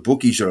 because the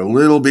bookies are a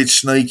little bit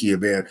sneaky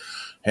about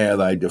how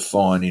they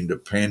define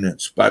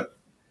independence. But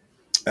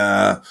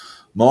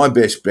my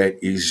best bet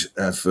is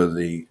for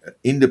the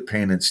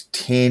independence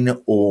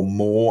 10 or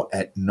more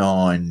at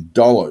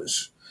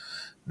 $9.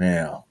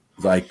 Now,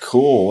 they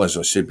call, as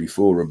I said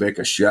before,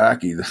 Rebecca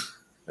Sharkey, the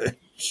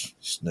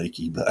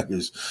sneaky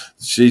buggers.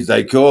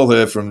 They call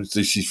her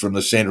she's from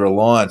the Centre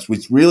Alliance,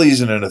 which really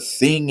isn't a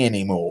thing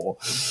anymore,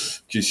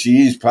 because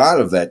she is part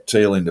of that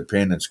Teal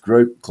Independence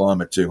group,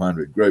 Climate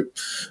 200 group.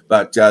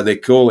 But they're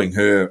calling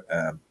her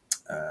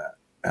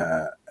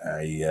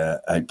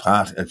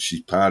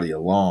she's party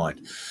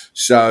aligned.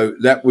 So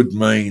that would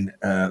mean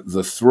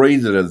the 3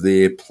 that are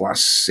there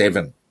plus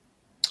 7.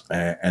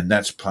 And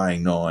that's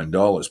paying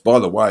 $9. By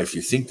the way, if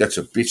you think that's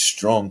a bit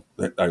strong,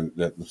 that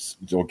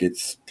they'll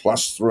get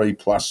plus 3,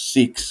 plus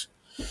 6,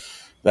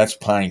 that's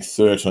paying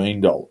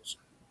 $13.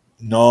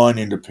 9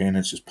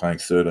 independents is paying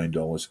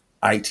 $13.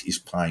 8 is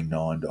paying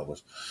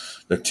 $9.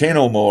 The 10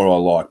 or more I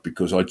like,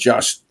 because I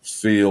just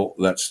feel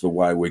that's the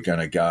way we're going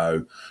to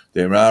go.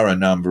 There are a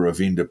number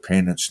of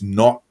independents,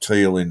 not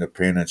Teal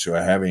independents, who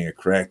are having a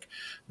crack.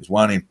 There's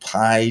one in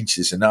Page.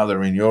 There's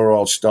another in your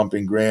old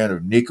stomping ground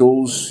of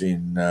Nichols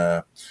in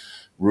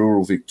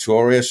rural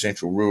Victoria,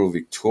 central rural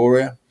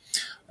Victoria,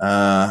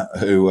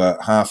 who are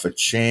half a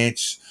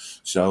chance.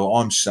 So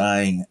I'm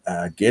saying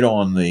get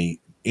on the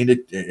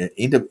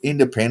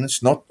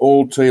independents, not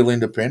all Teal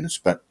independents,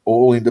 but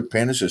all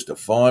independents as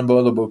defined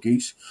by the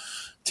bookies,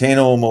 10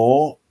 or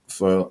more,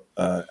 for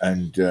every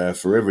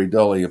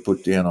 $1 you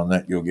put down on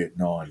that, you'll get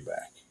 9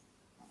 back.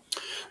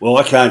 Well,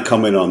 I can't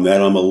comment on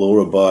that. I'm a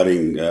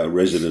law-abiding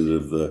resident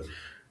of the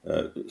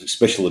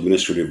Special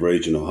Administrative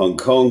Region of Hong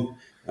Kong,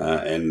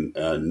 and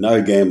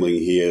no gambling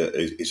here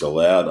is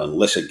allowed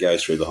unless it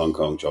goes through the Hong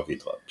Kong Jockey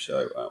Club.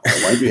 So I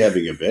won't be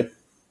having a bet.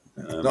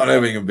 Not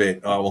having a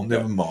bet. Oh, well,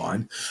 never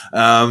mind.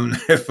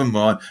 Never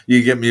mind.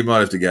 You might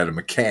have to go to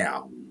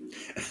Macau.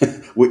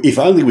 If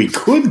only we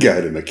could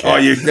go to Macau.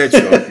 Oh, that's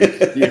right.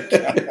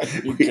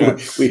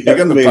 We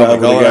haven't been able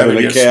to go to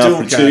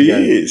Macau for 2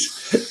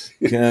 years.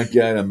 Can't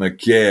go to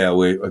Macau.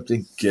 Where I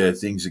think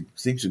things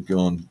have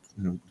gone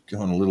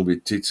a little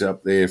bit tits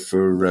up there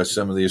for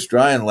some of the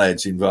Australian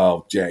lads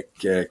involved, Jack.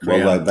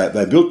 Well,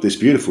 they built this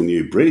beautiful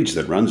new bridge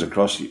that runs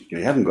across. You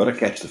haven't got to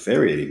catch the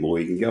ferry anymore.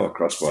 You can go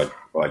across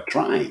by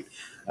train,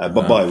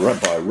 but by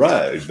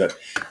road, but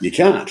you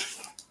can't.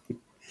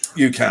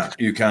 You can't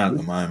at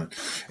the moment.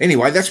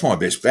 Anyway, that's my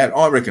best bet.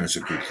 I reckon it's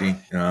a good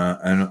thing.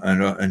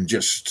 And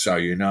just so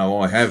you know,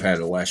 I have had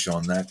a lash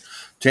on that.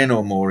 10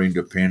 or more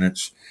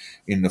independents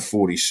in the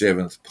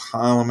 47th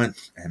Parliament,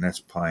 and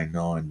that's paying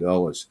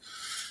 $9.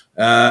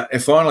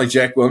 And finally,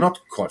 Jack, well, not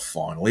quite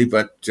finally,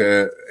 but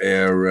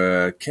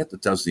our cat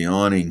that does the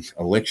ironing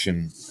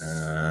election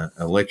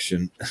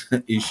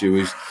issue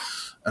is,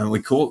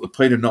 we call it the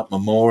Peter Knott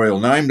Memorial,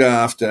 named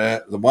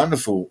after the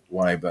wonderful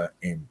Labor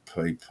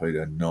MP,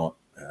 Peter Knott,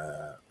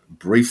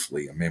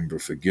 briefly a member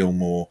for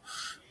Gilmore,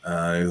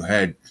 who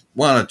had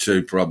one or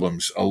two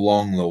problems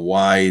along the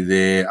way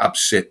there,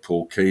 upset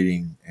Paul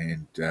Keating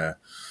and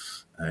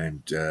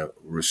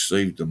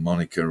received the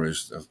moniker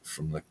as the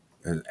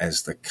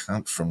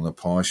cunt from the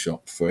pie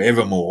shop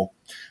forevermore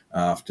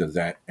after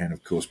that. And,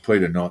 of course,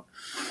 Peter Knott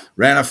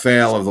ran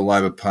afoul of the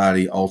Labor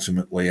Party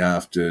ultimately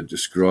after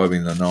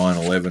describing the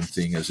 9/11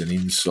 thing as an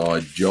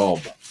inside job.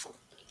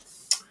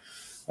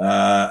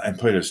 And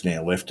Peter's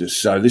now left us.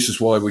 So this is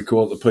why we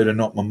call it the Peter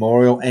Knott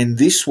Memorial. And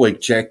this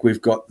week, Jack,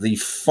 we've got the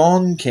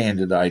FON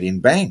candidate in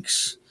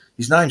Banks.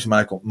 His name's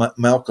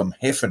Malcolm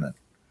Heffernan.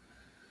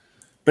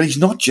 But he's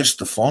not just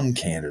the FON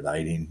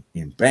candidate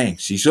in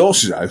Banks. He's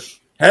also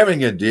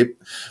having a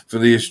dip for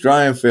the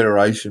Australian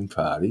Federation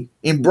Party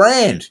in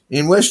Brand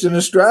in Western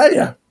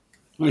Australia.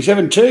 Well, he's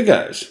having two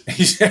goes.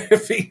 He's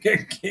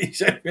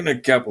having a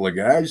couple of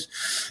goes.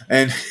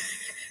 And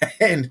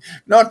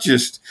not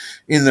just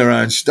in their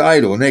own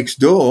state or next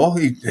door.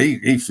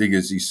 He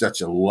figures he's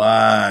such a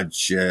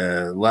large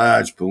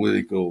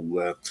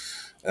political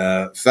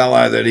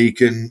fellow that he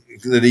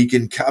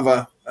can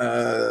cover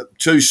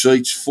two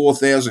seats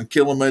 4,000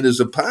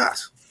 kilometres apart.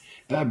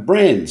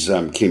 Brand's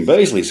Kim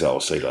Beazley's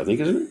old seat, I think,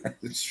 isn't it?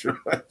 That's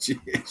right.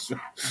 Yes.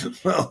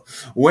 Well,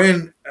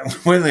 when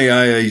the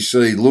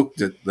AEC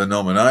looked at the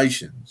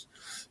nominations,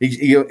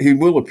 he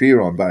will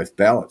appear on both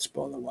ballots,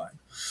 by the way.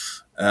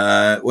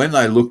 When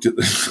they looked at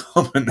the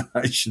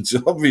nominations,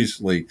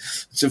 obviously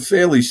it's a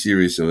fairly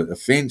serious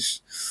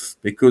offence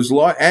because,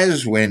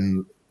 as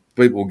when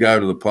people go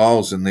to the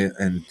polls and the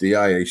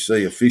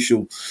AEC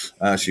official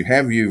asks you,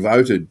 have you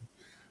voted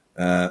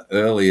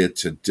earlier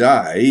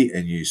today,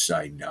 and you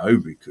say no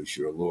because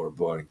you're a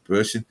law-abiding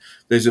person,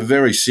 there's a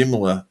very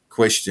similar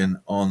question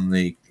on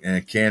the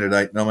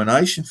candidate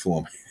nomination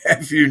form.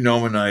 Have you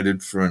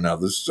nominated for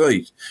another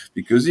seat?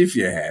 Because if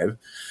you have,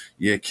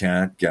 you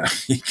can't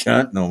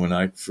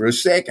nominate for a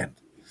second.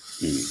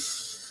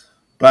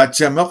 But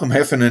Malcolm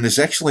Heffernan has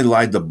actually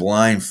laid the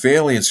blame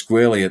fairly and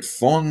squarely at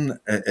FON,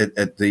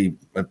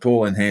 at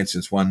Pauline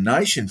Hanson's One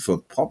Nation for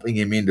popping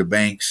him into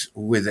Banks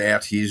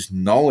without his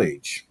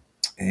knowledge.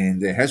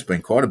 And there has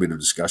been quite a bit of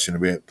discussion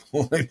about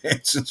Pauline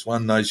Hanson's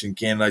One Nation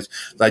candidates.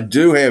 They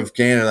do have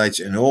candidates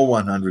in all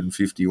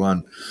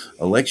 151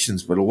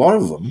 elections, but a lot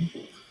of them,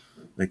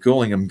 they're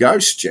calling them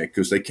ghost check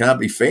because they can't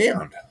be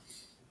found.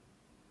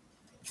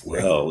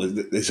 Well,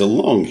 there's a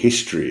long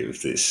history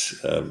of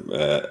this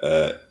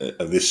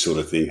sort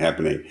of thing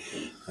happening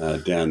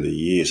down the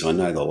years. I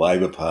know the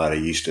Labor Party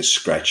used to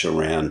scratch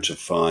around to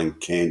find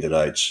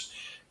candidates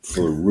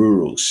for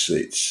rural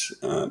seats,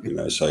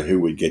 so who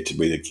would get to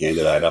be the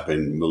candidate up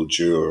in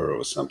Mildura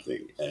or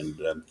something, and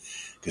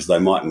because they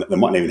mightn't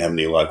even have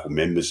any local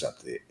members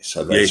up there,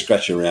 so they'd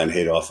scratch around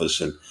head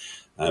office and.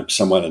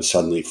 Someone would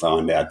suddenly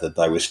find out that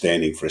they were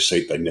standing for a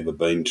seat they'd never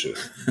been to.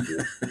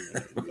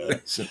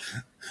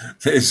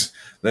 There's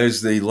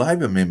the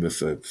Labor member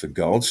for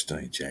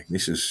Goldstein, Jack.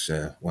 This is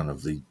one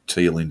of the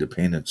Teal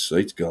independent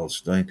seats,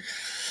 Goldstein,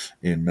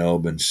 in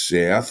Melbourne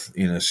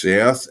inner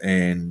south,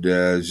 and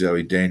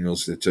Zoe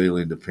Daniels, the Teal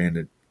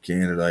independent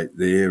candidate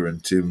there,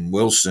 and Tim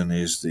Wilson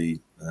is the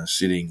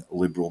sitting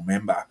Liberal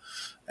member.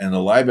 And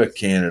the Labor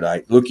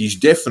candidate, look, he's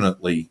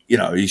definitely,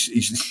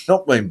 he's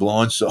not been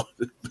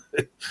blindsided.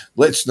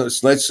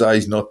 Let's say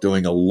he's not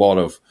doing a lot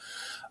of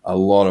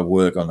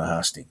work on the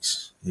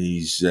hustings.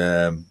 He's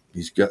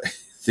got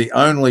the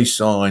only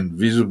sign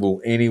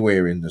visible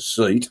anywhere in the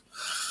seat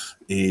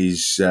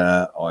is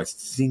I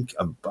think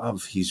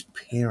above his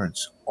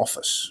parents'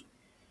 office,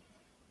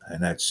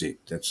 and that's it.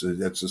 That's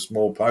a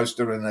small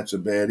poster, and that's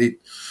about it.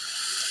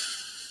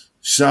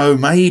 So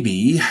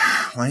maybe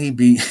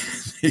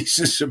this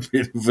is a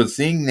bit of a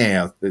thing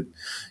now that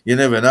you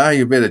never know.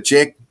 You better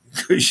check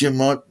because you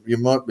might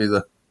be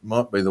the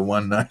might be the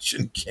One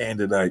Nation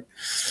candidate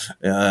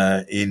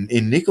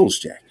in Nichols,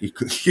 Jack. You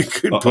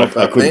could pop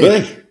I up could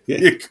there. be. Yeah.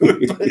 You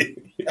could be.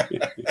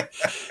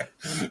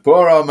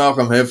 Poor old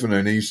Malcolm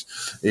Heffernan.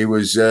 He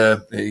was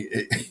the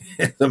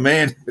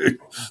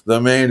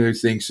man who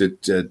thinks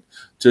that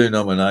 2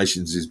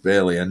 nominations is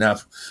barely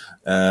enough.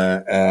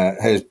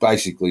 Has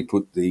basically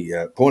pointed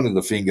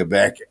the finger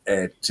back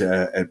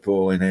at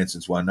Pauline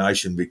Hanson's One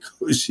Nation,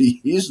 because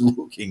he is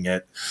looking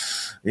at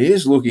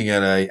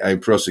a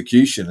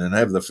prosecution and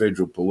have the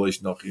federal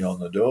police knocking on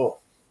the door.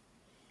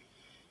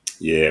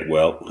 Yeah,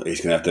 well, he's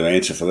going to have to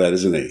answer for that,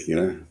 isn't he? You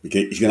know,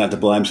 he's going to have to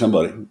blame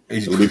somebody.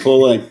 It'll be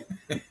Pauline.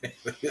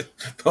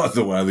 By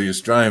the way, the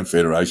Australian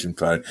Federation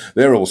Party,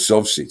 they're all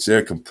soft-sits.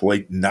 They're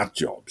complete nut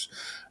jobs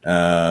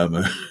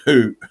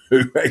who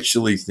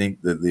actually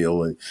think that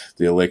the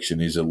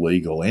election is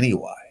illegal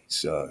anyway.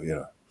 So,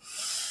 you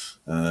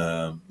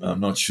know, I'm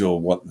not sure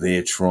what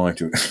they're trying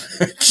to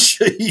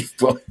achieve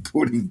by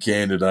putting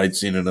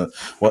candidates in an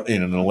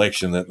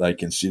election that they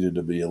consider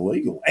to be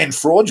illegal and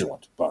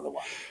fraudulent, by the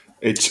way.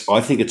 I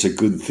think it's a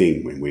good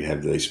thing when we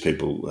have these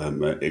people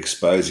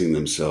exposing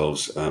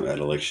themselves at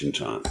election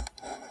time.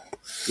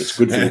 It's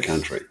good for the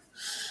country.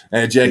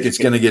 Jack, it's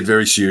going to get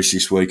very serious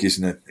this week,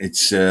 isn't it?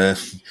 It's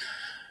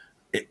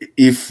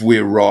if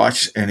we're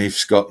right, and if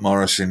Scott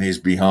Morrison is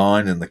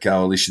behind and the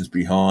coalition's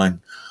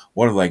behind,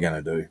 what are they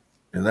going to do?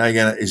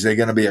 Is there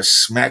going to be a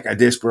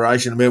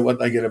desperation about what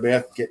they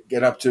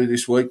get up to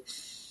this week?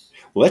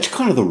 Well, that's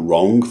kind of the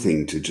wrong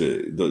thing to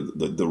do.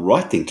 The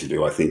right thing to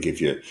do, I think, if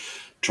you're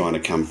trying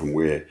to come from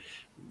where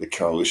the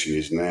coalition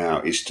is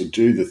now, is to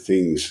do the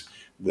things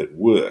that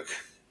work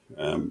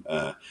and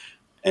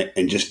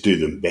just do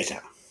them better.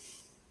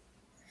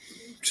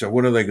 So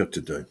what have they got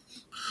to do?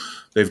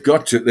 They've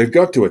got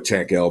to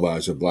attack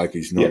Elbows, a bloke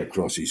who's not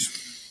across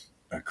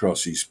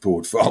his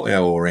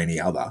portfolio or any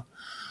other.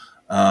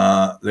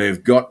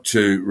 They've got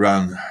to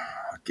run.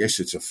 I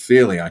guess it's a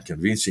fairly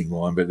unconvincing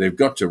line, but they've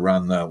got to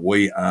run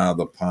we are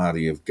the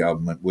party of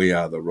government. We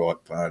are the right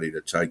party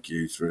to take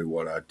you through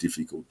what are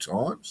difficult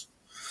times.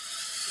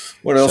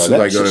 What else have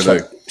they got to do?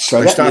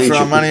 So they start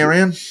throwing money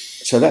around?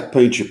 So that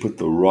means you put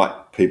the right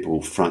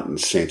people front and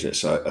centre.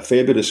 So a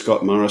fair bit of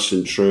Scott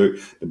Morrison, true.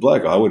 The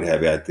bloke I would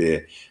have out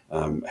there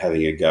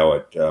having a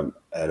go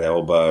at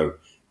Elbow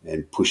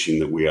and pushing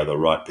that we are the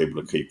right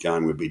people to keep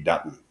going would be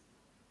Dutton.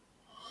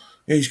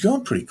 Yeah, he's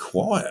gone pretty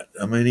quiet.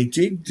 I mean, he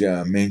did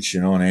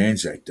mention on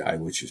Anzac Day,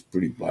 which is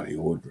pretty bloody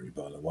ordinary,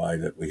 by the way,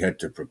 that we had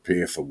to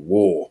prepare for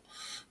war.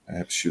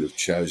 Perhaps should have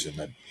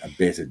chosen a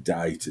better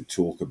day to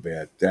talk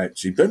about that.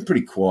 So he's been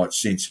pretty quiet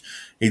since.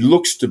 He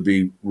looks to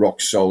be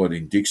rock solid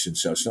in Dixon,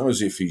 so it's not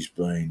as if he's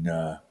been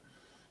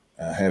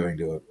having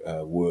to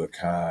work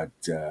hard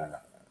in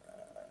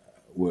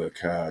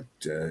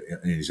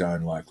his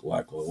own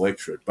local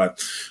electorate.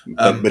 But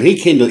he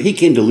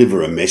can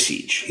deliver a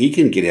message. He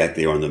can get out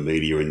there on the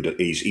media, and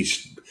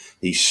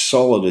he's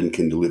solid and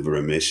can deliver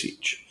a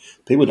message.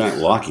 People don't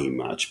like him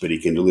much, but he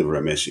can deliver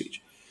a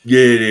message.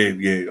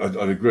 Yeah,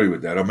 I'd agree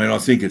with that. I mean, I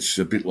think it's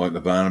a bit like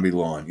the Barnaby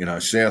line. You know,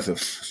 south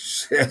of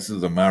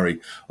the Murray,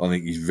 I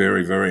think he's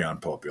very, very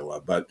unpopular.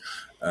 But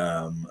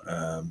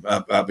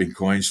up in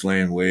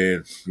Queensland,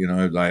 where you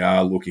know they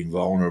are looking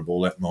vulnerable,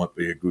 that might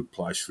be a good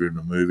place for him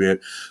to move out.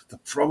 The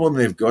problem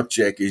they've got,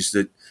 Jack, is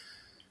that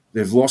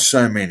they've lost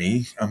so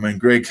many. I mean,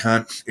 Greg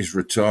Hunt is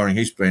retiring.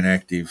 He's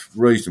been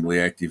reasonably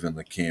active in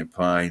the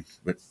campaign,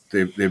 but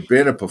they're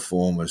better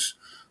performers.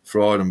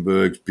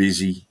 Frydenberg's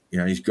busy. You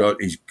know, he's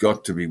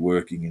got to be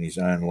working in his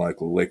own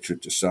local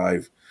electorate to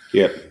save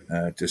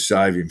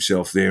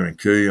himself there in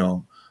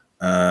Kooyong.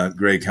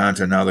 Greg Hunt,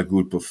 another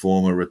good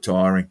performer,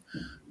 retiring.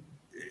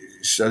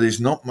 So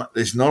there's not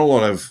a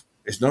lot of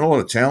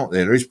talent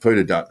there. There is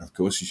Peter Dutton, of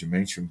course, as you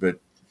mentioned, but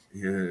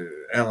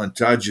Alan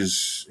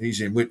Tudge he's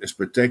in witness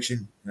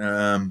protection.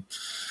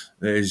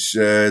 There's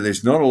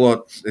not a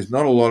lot. There's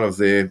not a lot of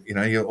there. You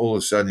know, all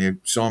of a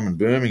sudden, Simon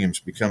Birmingham's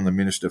become the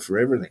minister for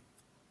everything.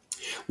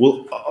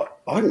 Well,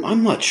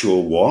 I'm not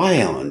sure why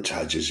Alan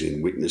Tudge is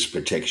in witness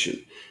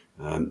protection.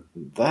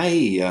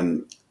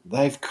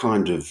 They've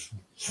kind of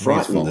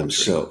frightened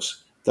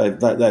themselves.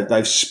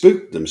 They've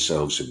spooked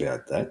themselves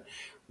about that.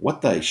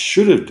 What they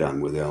should have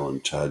done with Alan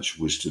Tudge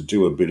was to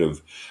do a bit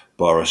of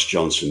Boris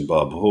Johnson,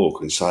 Bob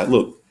Hawke, and say,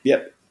 "Look,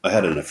 yep, I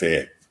had an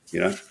affair. You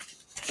know,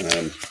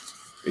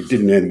 it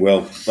didn't end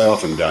well. They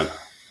often don't."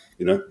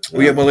 You know?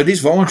 Well, it is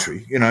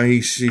voluntary. You know,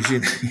 he's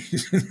in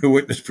the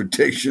witness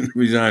protection of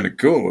his own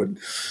accord.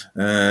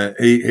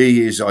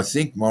 He is. I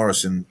think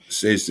Morrison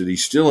says that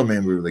he's still a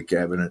member of the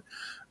cabinet,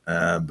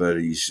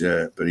 but he's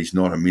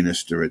not a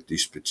minister at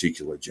this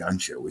particular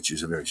juncture, which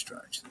is a very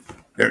strange thing.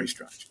 Very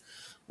strange.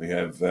 We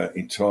have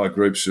entire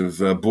groups of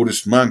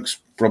Buddhist monks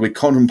probably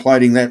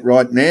contemplating that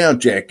right now,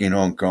 Jack, in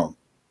Hong Kong.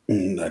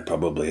 They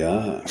probably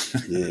are.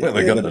 Yeah. Well,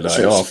 they got the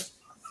day off.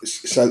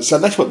 So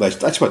that's what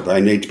they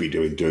need to be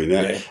doing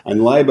that. Yeah.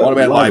 And Labor. What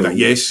about Labor?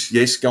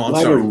 Yes. Go on.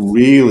 Labor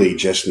really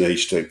just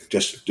needs to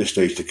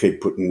keep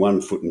putting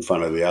one foot in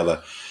front of the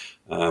other,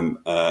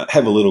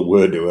 Have a little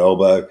word to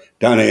elbow.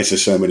 Don't answer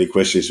so many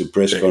questions at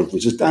press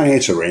conferences. Don't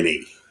answer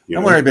any.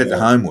 Don't worry about the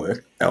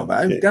homework,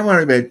 Albo. Yeah. Don't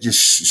worry about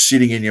just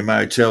sitting in your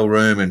motel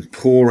room and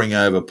poring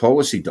over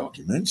policy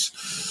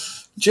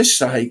documents. Just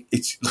say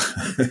it's.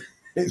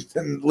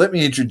 And let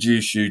me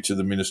introduce you to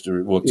the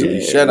minister, or to the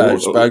shadow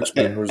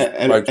spokesman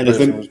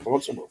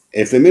responsible.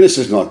 If the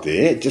minister's not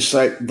there, just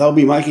say they'll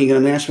be making an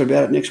announcement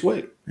about it next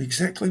week.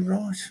 Exactly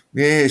right.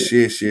 Yes.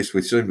 We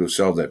seem to have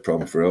solved that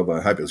problem for Elbo.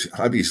 I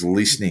hope he's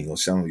listening, or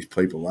some of his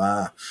people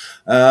are.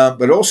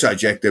 But also,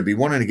 Jack, they'll be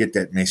wanting to get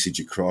that message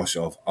across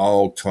of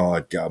old,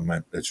 tired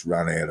government that's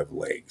run out of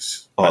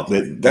legs.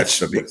 That's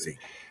the big thing.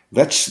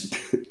 It's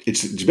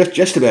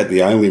just about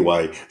the only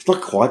way. It's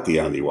not quite the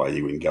only way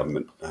you win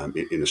government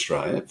in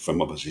Australia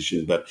from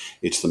opposition, but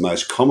it's the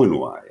most common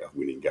way of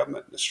winning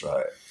government in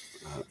Australia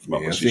from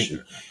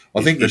opposition.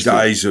 I think the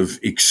days of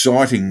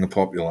exciting the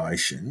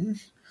population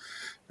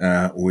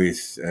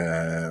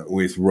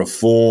with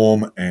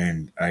reform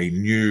and a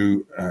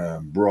new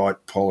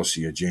bright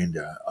policy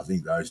agenda, I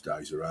think those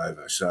days are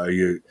over. So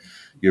you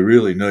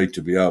really need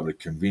to be able to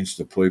convince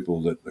the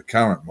people that the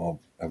current mob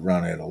have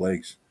run out of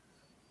legs.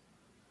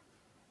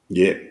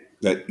 Yeah,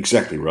 that's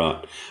exactly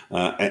right.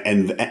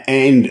 And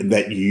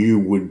that you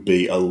would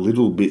be a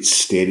little bit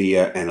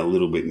steadier and a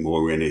little bit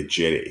more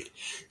energetic.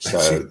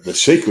 So the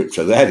secret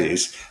for that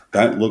is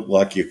don't look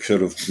like you're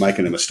sort of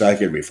making a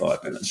mistake every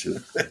 5 minutes.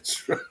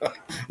 That's right.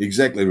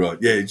 Exactly right.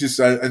 Yeah, just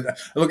so.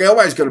 Look,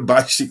 Elbo's got it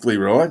basically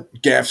right,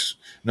 gaffes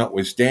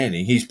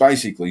notwithstanding. He's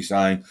basically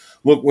saying,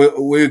 look,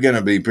 we're going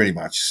to be pretty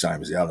much the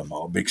same as the other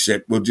mob,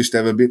 except we'll just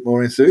have a bit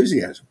more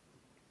enthusiasm.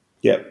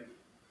 Yep.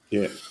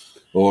 Yeah.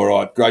 All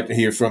right, great to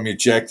hear from you,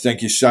 Jack.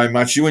 Thank you so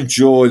much. You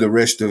enjoy the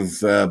rest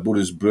of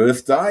Buddha's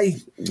birthday.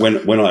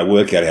 When I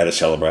work out how to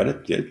celebrate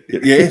it,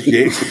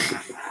 yeah.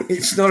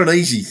 It's not an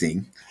easy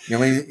thing. I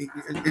mean,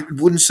 it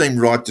wouldn't seem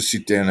right to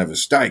sit down and have a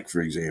steak,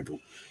 for example.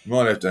 You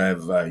might have to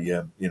have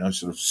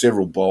sort of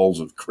several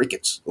bowls of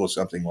crickets or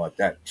something like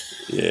that.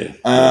 Yeah.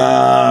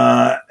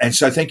 And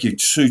so thank you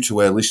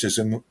to our listeners,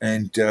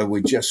 and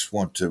we just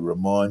want to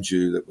remind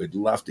you that we'd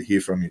love to hear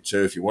from you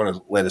too. If you want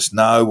to let us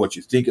know what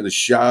you think of the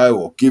show,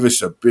 or give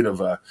us a bit of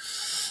a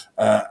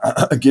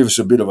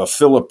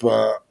fillip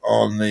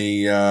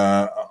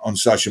on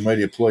social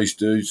media, please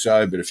do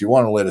so. But if you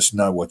want to let us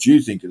know what you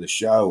think of the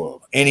show,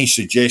 or any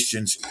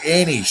suggestions,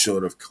 any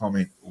sort of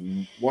comment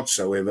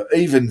whatsoever,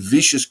 even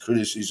vicious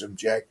criticism,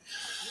 Jack,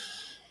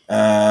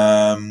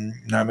 no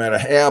matter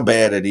how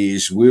bad it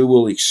is, we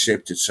will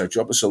accept it. So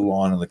drop us a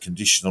line on the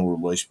conditional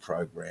release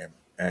program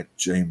at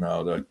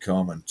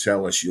gmail.com and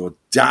tell us your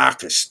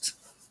darkest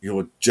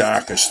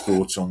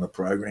thoughts on the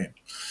program.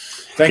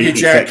 Thank you,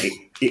 Jack.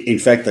 In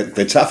fact,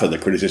 the tougher the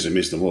criticism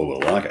is, the more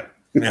we'll like it.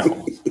 Now,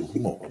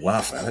 we'll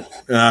laugh at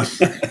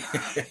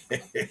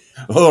it.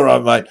 All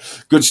right, mate.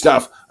 Good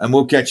stuff. And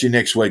we'll catch you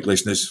next week,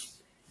 listeners.